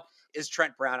right now is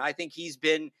Trent Brown. I think he's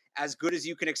been as good as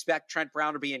you can expect Trent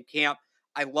Brown to be in camp.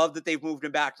 I love that they've moved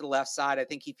him back to the left side. I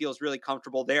think he feels really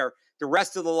comfortable there. The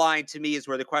rest of the line, to me, is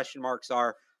where the question marks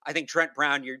are. I think Trent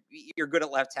Brown, you're good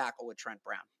at left tackle with Trent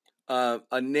Brown.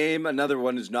 Another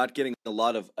one who's not getting a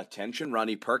lot of attention,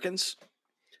 Ronnie Perkins.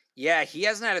 Yeah, he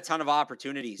hasn't had a ton of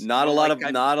opportunities. Not a lot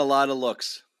of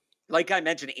looks. Like I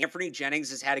mentioned, Anthony Jennings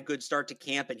has had a good start to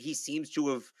camp, and he seems to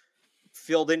have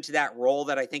filled into that role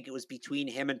that I think it was between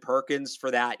him and Perkins for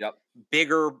that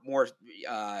bigger, more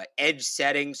edge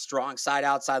setting, strong side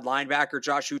outside linebacker.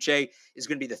 Josh Uche is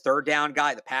going to be the third down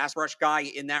guy, the pass rush guy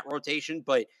in that rotation.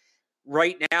 But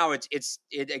right now, it's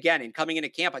again, in coming into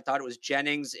camp, I thought it was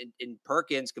Jennings and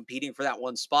Perkins competing for that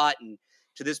one spot. And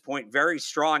to this point, very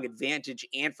strong advantage.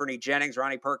 Anthony Jennings,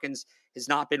 Ronnie Perkins has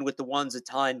not been with the ones a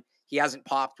ton. He hasn't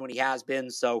popped when he has been.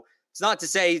 So it's not to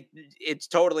say it's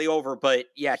totally over, but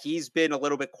yeah, he's been a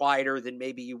little bit quieter than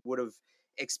maybe you would have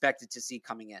expected to see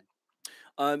coming in.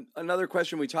 Another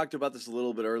question, we talked about this a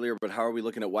little bit earlier, but how are we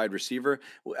looking at wide receiver?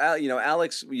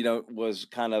 Alex, was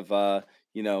kind of,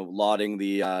 lauding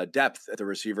the depth at the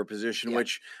receiver position,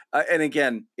 which, and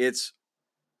again,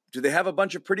 do they have a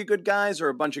bunch of pretty good guys or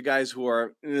a bunch of guys who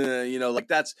are,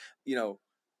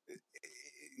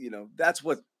 that's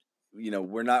what,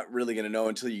 we're not really going to know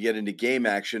until you get into game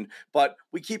action, but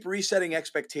we keep resetting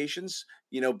expectations,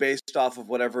 based off of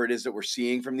whatever it is that we're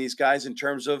seeing from these guys in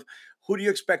terms of who do you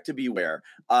expect to be where,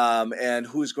 and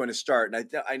who's going to start.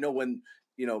 And I know when,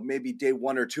 maybe day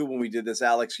 1 or 2, when we did this,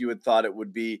 Alex, you had thought it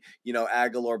would be,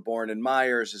 Aguilar, Bourne, and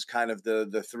Myers is kind of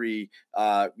the three,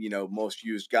 most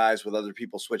used guys, with other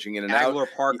people switching in and out. Aguilar,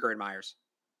 Parker, and Myers.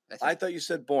 I thought you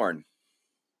said Bourne.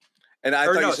 And I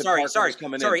thought you said Parker was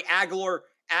coming in.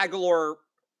 Aguilar,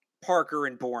 Parker,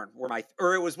 and Bourne were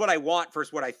or it was what I want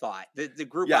versus what I thought. The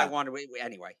group I wanted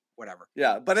anyway. Whatever.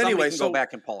 Yeah, but anyway, go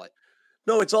back and pull it.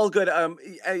 No, it's all good.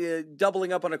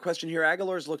 Doubling up on a question here,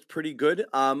 Aguilar's looked pretty good,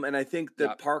 and I think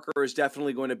that Parker is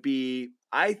definitely going to be,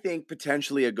 I think,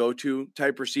 potentially a go-to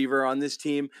type receiver on this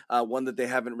team, one that they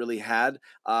haven't really had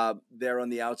there on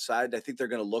the outside. I think they're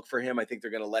going to look for him. I think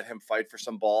they're going to let him fight for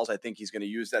some balls. I think he's going to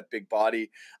use that big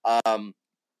body,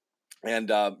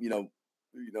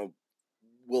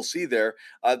 we'll see there.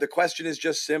 The question is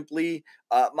just simply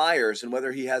Myers and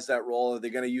whether he has that role. Are they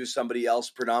going to use somebody else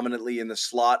predominantly in the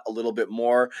slot a little bit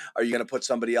more? Are you going to put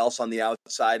somebody else on the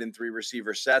outside in 3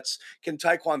 receiver sets? Can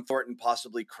Tyquan Thornton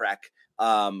possibly crack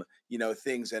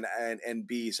things and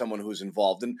be someone who's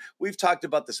involved? And we've talked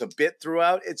about this a bit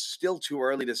throughout. It's still too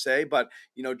early to say, but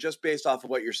just based off of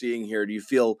what you're seeing here, do you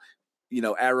feel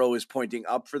arrow is pointing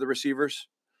up for the receivers?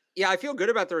 Yeah, I feel good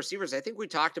about the receivers. I think we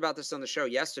talked about this on the show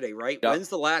yesterday, right? Yep. When's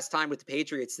the last time with the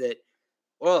Patriots that,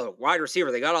 wide receiver,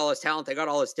 they got all his talent, they got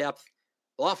all his depth.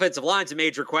 The offensive line's a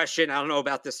major question. I don't know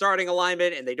about the starting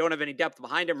alignment, and they don't have any depth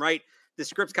behind him, right? The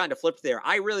script's kind of flipped there.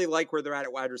 I really like where they're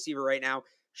at wide receiver right now.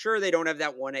 Sure, they don't have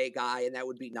that 1A guy, and that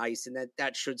would be nice, and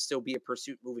that should still be a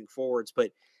pursuit moving forwards.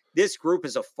 But this group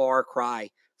is a far cry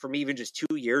from even just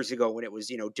 2 years ago when it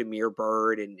was, Damiere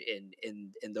Byrd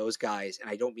and those guys. And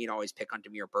I don't mean always pick on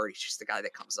Damiere Byrd. He's just the guy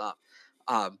that comes up.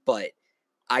 But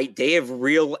they have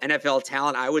real NFL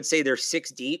talent. I would say they're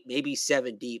 6 deep, maybe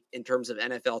 7 deep in terms of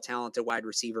NFL talent at wide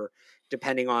receiver,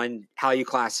 depending on how you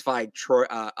classify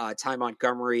Ty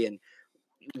Montgomery and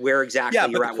where exactly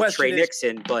you're at with Trey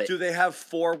Nixon. But do they have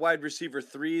 4 wide receiver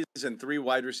 3s and 3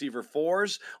 wide receiver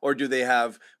 4s, or do they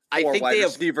have 4 wide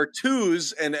receiver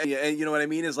 2s? And you know what I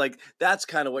mean? Is like, that's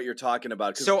kind of what you're talking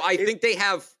about. So I think they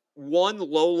have 1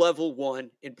 low level 1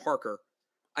 in Parker.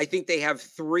 I think they have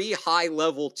 3 high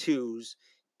level 2s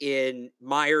in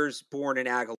Myers, Bourne, and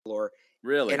Aguilar.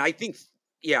 Really? And I think,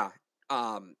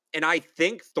 and I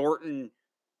think Thornton,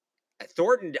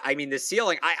 I mean, the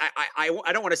ceiling, I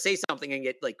don't want to say something and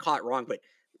get like caught wrong, but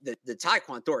the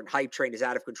Tyquan Thornton hype train is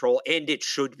out of control, and it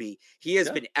should be. He has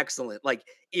been excellent. Like,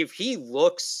 if he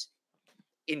looks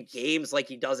in games like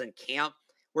he does in camp,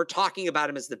 we're talking about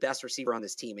him as the best receiver on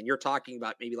this team, and you're talking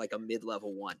about maybe like a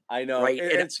mid-level 1. I know, right?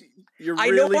 You're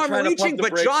really I'm reaching,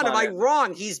 but John, am I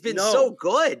wrong? He's been so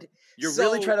good. You're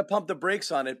really trying to pump the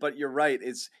brakes on it, but you're right.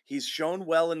 He's shown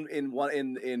well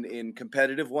in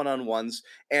competitive one-on-ones,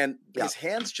 and his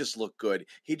hands just look good.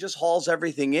 He just hauls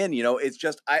everything in. It's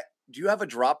just do you have a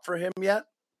drop for him yet?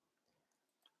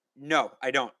 No,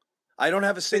 I don't. I don't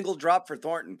have a single drop for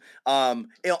Thornton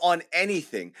on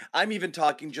anything. I'm even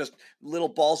talking just little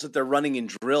balls that they're running in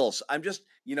drills. I'm just,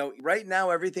 right now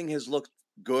everything has looked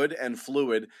good and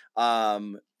fluid.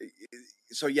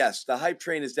 So yes, the hype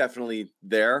train is definitely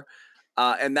there.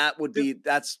 And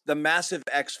that's the massive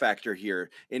X factor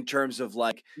here in terms of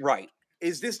like, right.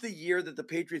 Is this the year that the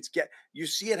Patriots you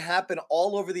see it happen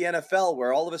all over the NFL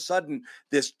where all of a sudden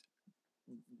this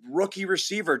rookie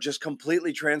receiver just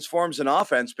completely transforms an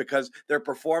offense because they're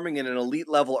performing in an elite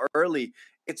level early.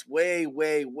 It's way,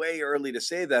 way, way early to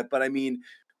say that. But I mean,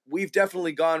 we've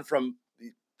definitely gone from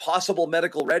possible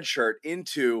medical red shirt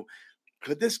into,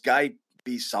 could this guy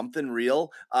be something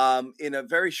real in a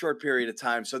very short period of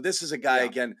time? So this is a guy,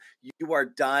 again, you are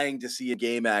dying to see in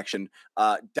game action,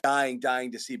 dying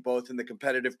to see both in the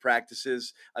competitive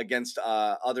practices against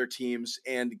other teams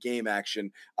and game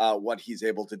action, what he's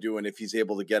able to do and if he's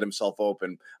able to get himself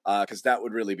open, because that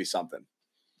would really be something.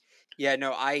 Yeah,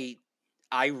 no, I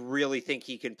really think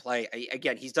he can play.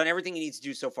 Again, he's done everything he needs to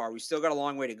do so far. We've still got a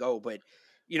long way to go, but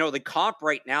the comp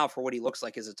right now for what he looks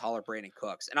like is a taller Brandon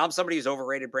Cooks. And I'm somebody who's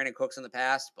overrated Brandon Cooks in the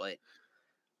past, but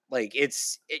like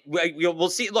we'll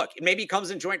see. Look, maybe he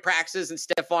comes in joint practices and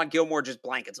Stephon Gilmore just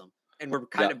blankets him. And we're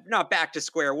kind of not back to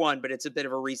square one, but it's a bit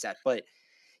of a reset. But,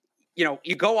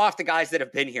 you go off the guys that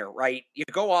have been here, right? You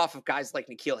go off of guys like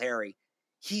N'Keal Harry.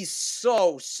 He's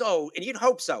so, and you'd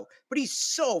hope so, but he's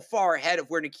so far ahead of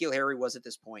where N'Keal Harry was at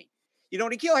this point.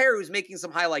 N'Keal Harry was making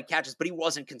some highlight catches, but he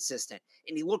wasn't consistent,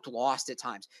 and he looked lost at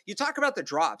times. You talk about the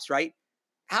drops, right?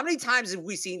 How many times have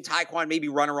we seen Tyquan maybe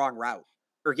run a wrong route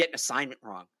or get an assignment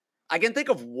wrong? I can think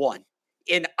of one,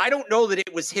 and I don't know that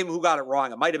it was him who got it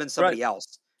wrong. It might have been somebody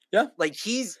else. Yeah. Like,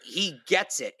 he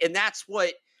gets it, and that's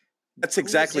what... That's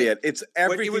exactly it. It's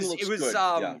everything looks good.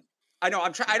 I know,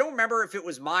 I don't remember if it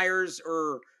was Myers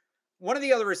or... One of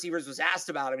the other receivers was asked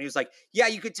about him. He was like, yeah,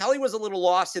 you could tell he was a little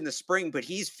lost in the spring, but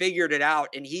he's figured it out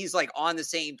and he's like on the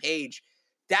same page.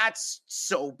 That's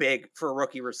so big for a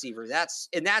rookie receiver. That's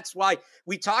why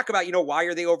we talk about, why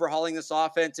are they overhauling this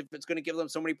offense if it's going to give them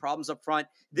so many problems up front?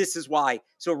 This is why.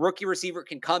 So a rookie receiver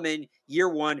can come in year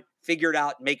one, figure it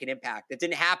out, and make an impact. That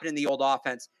didn't happen in the old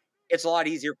offense. It's a lot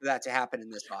easier for that to happen in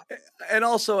this offense. And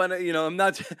also, I'm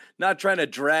not trying to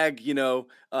drag, Mr.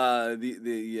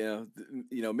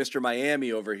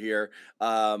 Miami over here,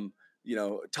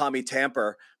 Tommy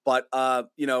Tamper, but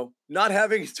not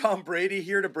having Tom Brady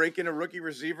here to break in a rookie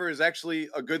receiver is actually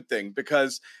a good thing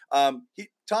because Tom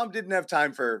didn't have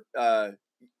time for a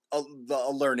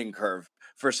learning curve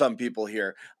for some people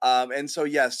here, and so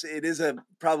yes, it is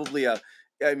probably a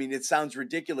I mean, it sounds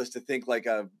ridiculous to think like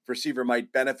a receiver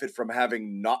might benefit from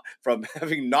having not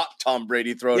Tom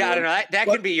Brady throw to I him. don't know. That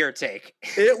could be your take.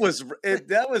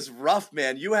 That was rough,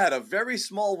 man. You had a very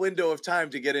small window of time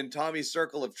to get in Tommy's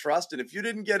circle of trust, and if you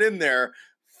didn't get in there,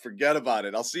 forget about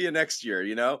it. I'll see you next year,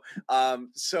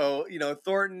 So,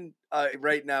 Thornton,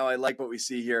 right now, I like what we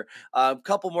see here. A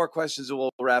couple more questions and we'll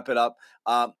wrap it up.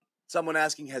 Someone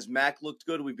asking, has Mac looked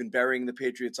good? We've been burying the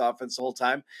Patriots offense the whole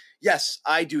time. Yes,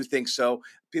 I do think so.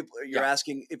 You're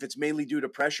asking if it's mainly due to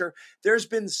pressure. There's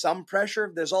been some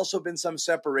pressure. There's also been some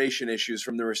separation issues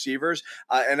from the receivers.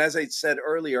 And as I said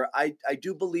earlier, I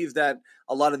do believe that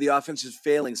a lot of the offensive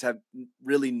failings have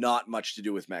really not much to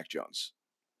do with Mac Jones.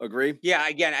 Agree? Yeah,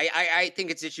 again, I think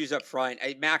it's issues up front.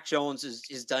 Mac Jones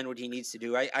has done what he needs to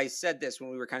do. I said this when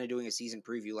we were kind of doing a season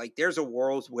preview. Like, there's a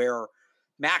world where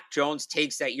Mac Jones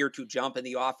takes that year two jump and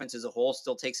the offense as a whole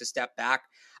still takes a step back.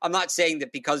 I'm not saying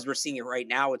that because we're seeing it right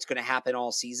now, it's going to happen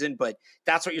all season, but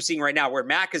that's what you're seeing right now, where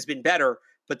Mac has been better,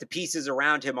 but the pieces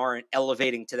around him aren't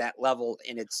elevating to that level,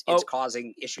 and it's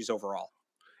causing issues overall.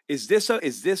 Is this something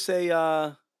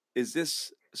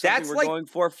we're going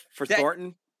for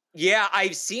Thornton? Yeah,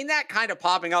 I've seen that kind of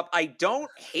popping up. I don't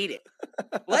hate it.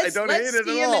 I don't hate it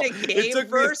at all. In a game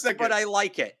first, but I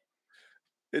like it.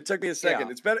 It took me a second.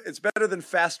 Yeah. It's better than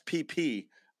Fast PP,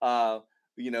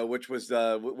 which was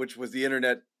the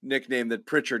internet nickname that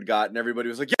Pritchard got, and everybody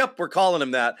was like, "Yep, we're calling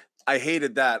him that." I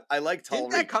hated that. I like Tall.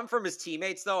 Didn't that come from his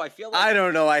teammates though? I feel like I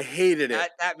don't know. I hated it.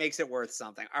 That makes it worth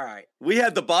something. All right. We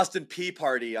had the Boston Pea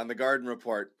Party on the Garden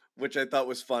Report, which I thought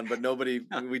was fun, but nobody.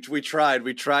 we tried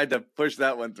to push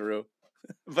that one through,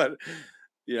 but.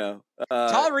 Yeah.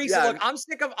 Tall Reese. Look, I'm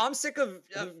sick of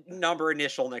number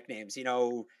initial nicknames.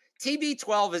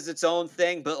 TB12 is its own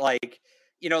thing, but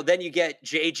then you get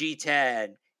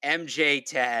JG10,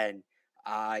 MJ10.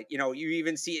 You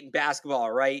even see it in basketball,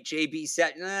 right? JB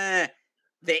set,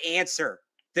 the answer,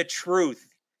 the truth,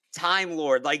 Time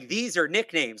Lord. Like, these are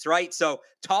nicknames, right? So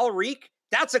Tall Reek,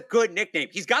 that's a good nickname.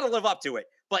 He's got to live up to it.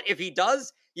 But if he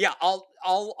does, yeah,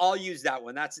 I'll use that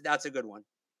one. That's a good one.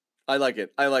 I like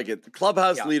it. The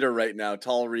clubhouse leader right now,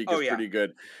 Tall Reek, is pretty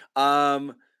good.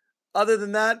 Other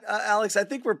than that, Alex, I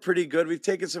think we're pretty good. We've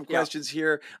taken some questions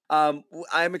here. I'm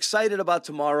excited about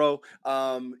tomorrow.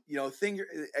 We're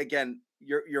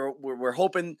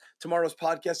hoping tomorrow's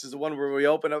podcast is the one where we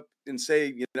open up and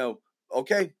say,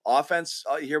 okay, offense,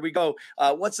 here we go.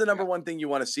 What's the number one thing you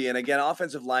want to see? And again,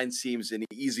 offensive line seems an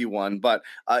easy one, but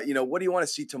what do you want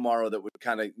to see tomorrow that would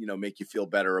kind of, make you feel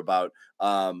better about,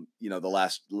 the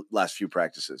last few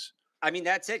practices? I mean,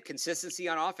 that's it. Consistency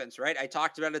on offense, right? I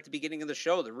talked about it at the beginning of the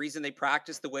show. The reason they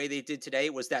practiced the way they did today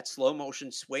was that slow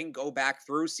motion swing, go back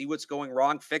through, see what's going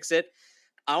wrong, fix it.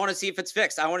 I want to see if it's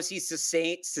fixed. I want to see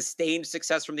sustained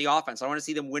success from the offense. I want to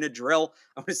see them win a drill.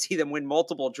 I want to see them win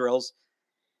multiple drills.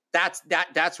 That's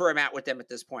where I'm at with them at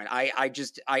this point. I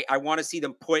want to see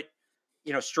them put,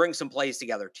 string some plays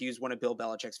together, to use one of Bill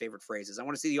Belichick's favorite phrases. I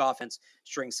want to see the offense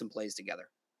string some plays together.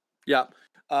 Yeah.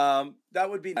 That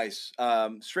would be nice.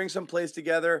 String some plays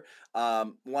together.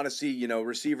 Want to see,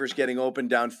 receivers getting open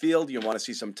downfield. You want to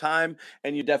see some time,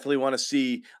 and you definitely want to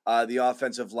see the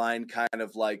offensive line kind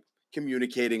of like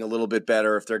communicating a little bit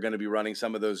better if they're going to be running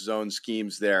some of those zone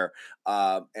schemes there,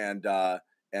 and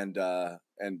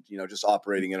just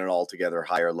operating in an altogether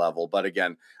higher level. But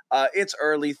again, it's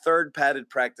early. Third padded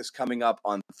practice coming up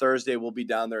on Thursday. We'll be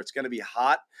down there. It's going to be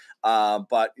hot,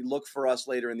 but look for us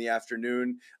later in the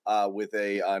afternoon with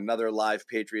another live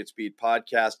Patriots Beat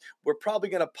podcast. We're probably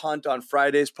going to punt on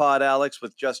Friday's pod, Alex,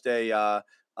 with just that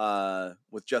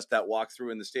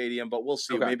walkthrough in the stadium, but we'll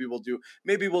see. Okay.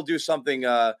 Maybe we'll do something.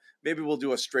 Maybe we'll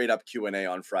do a straight up Q&A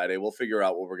on Friday. We'll figure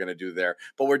out what we're going to do there,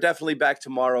 but we're definitely back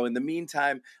tomorrow. In the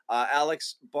meantime,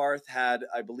 Alex Barth had,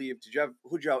 I believe,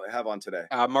 who'd you have on today?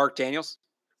 Mark Daniels,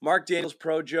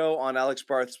 Pro Joe on Alex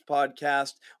Barth's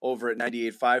podcast over at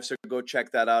 98.5. So go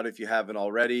check that out if you haven't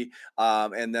already.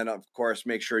 And then, of course,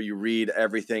 make sure you read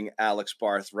everything Alex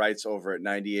Barth writes over at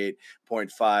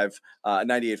 98.5,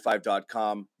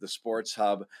 98.5.com, the sports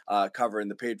hub, covering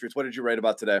the Patriots. What did you write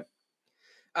about today?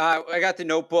 I got the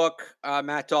notebook.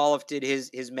 Matt Dolph did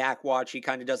his Mac watch. He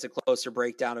kind of does a closer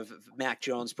breakdown of Mac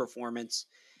Jones' performance.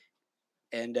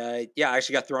 And I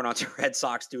actually got thrown onto Red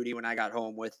Sox duty when I got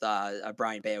home with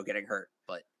Brian Bayo getting hurt.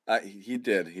 But he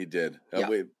did.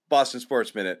 Boston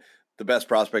Sports Minute, the best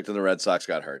prospect in the Red Sox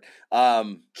got hurt.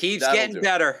 Keeps getting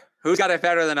better. Who's got it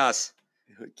better than us?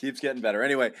 It keeps getting better.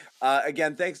 Anyway,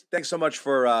 again, thanks so much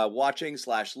for watching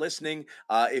 / listening.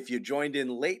 If you joined in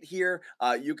late here,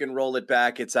 you can roll it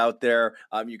back. It's out there.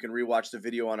 You can rewatch the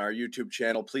video on our YouTube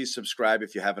channel. Please subscribe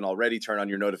if you haven't already. Turn on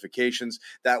your notifications.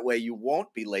 That way you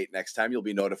won't be late next time. You'll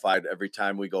be notified every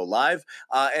time we go live.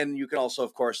 And you can also,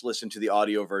 of course, listen to the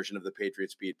audio version of the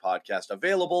Patriots Beat podcast,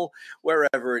 available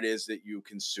wherever it is that you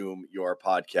consume your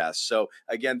podcasts. So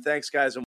again, thanks, guys. And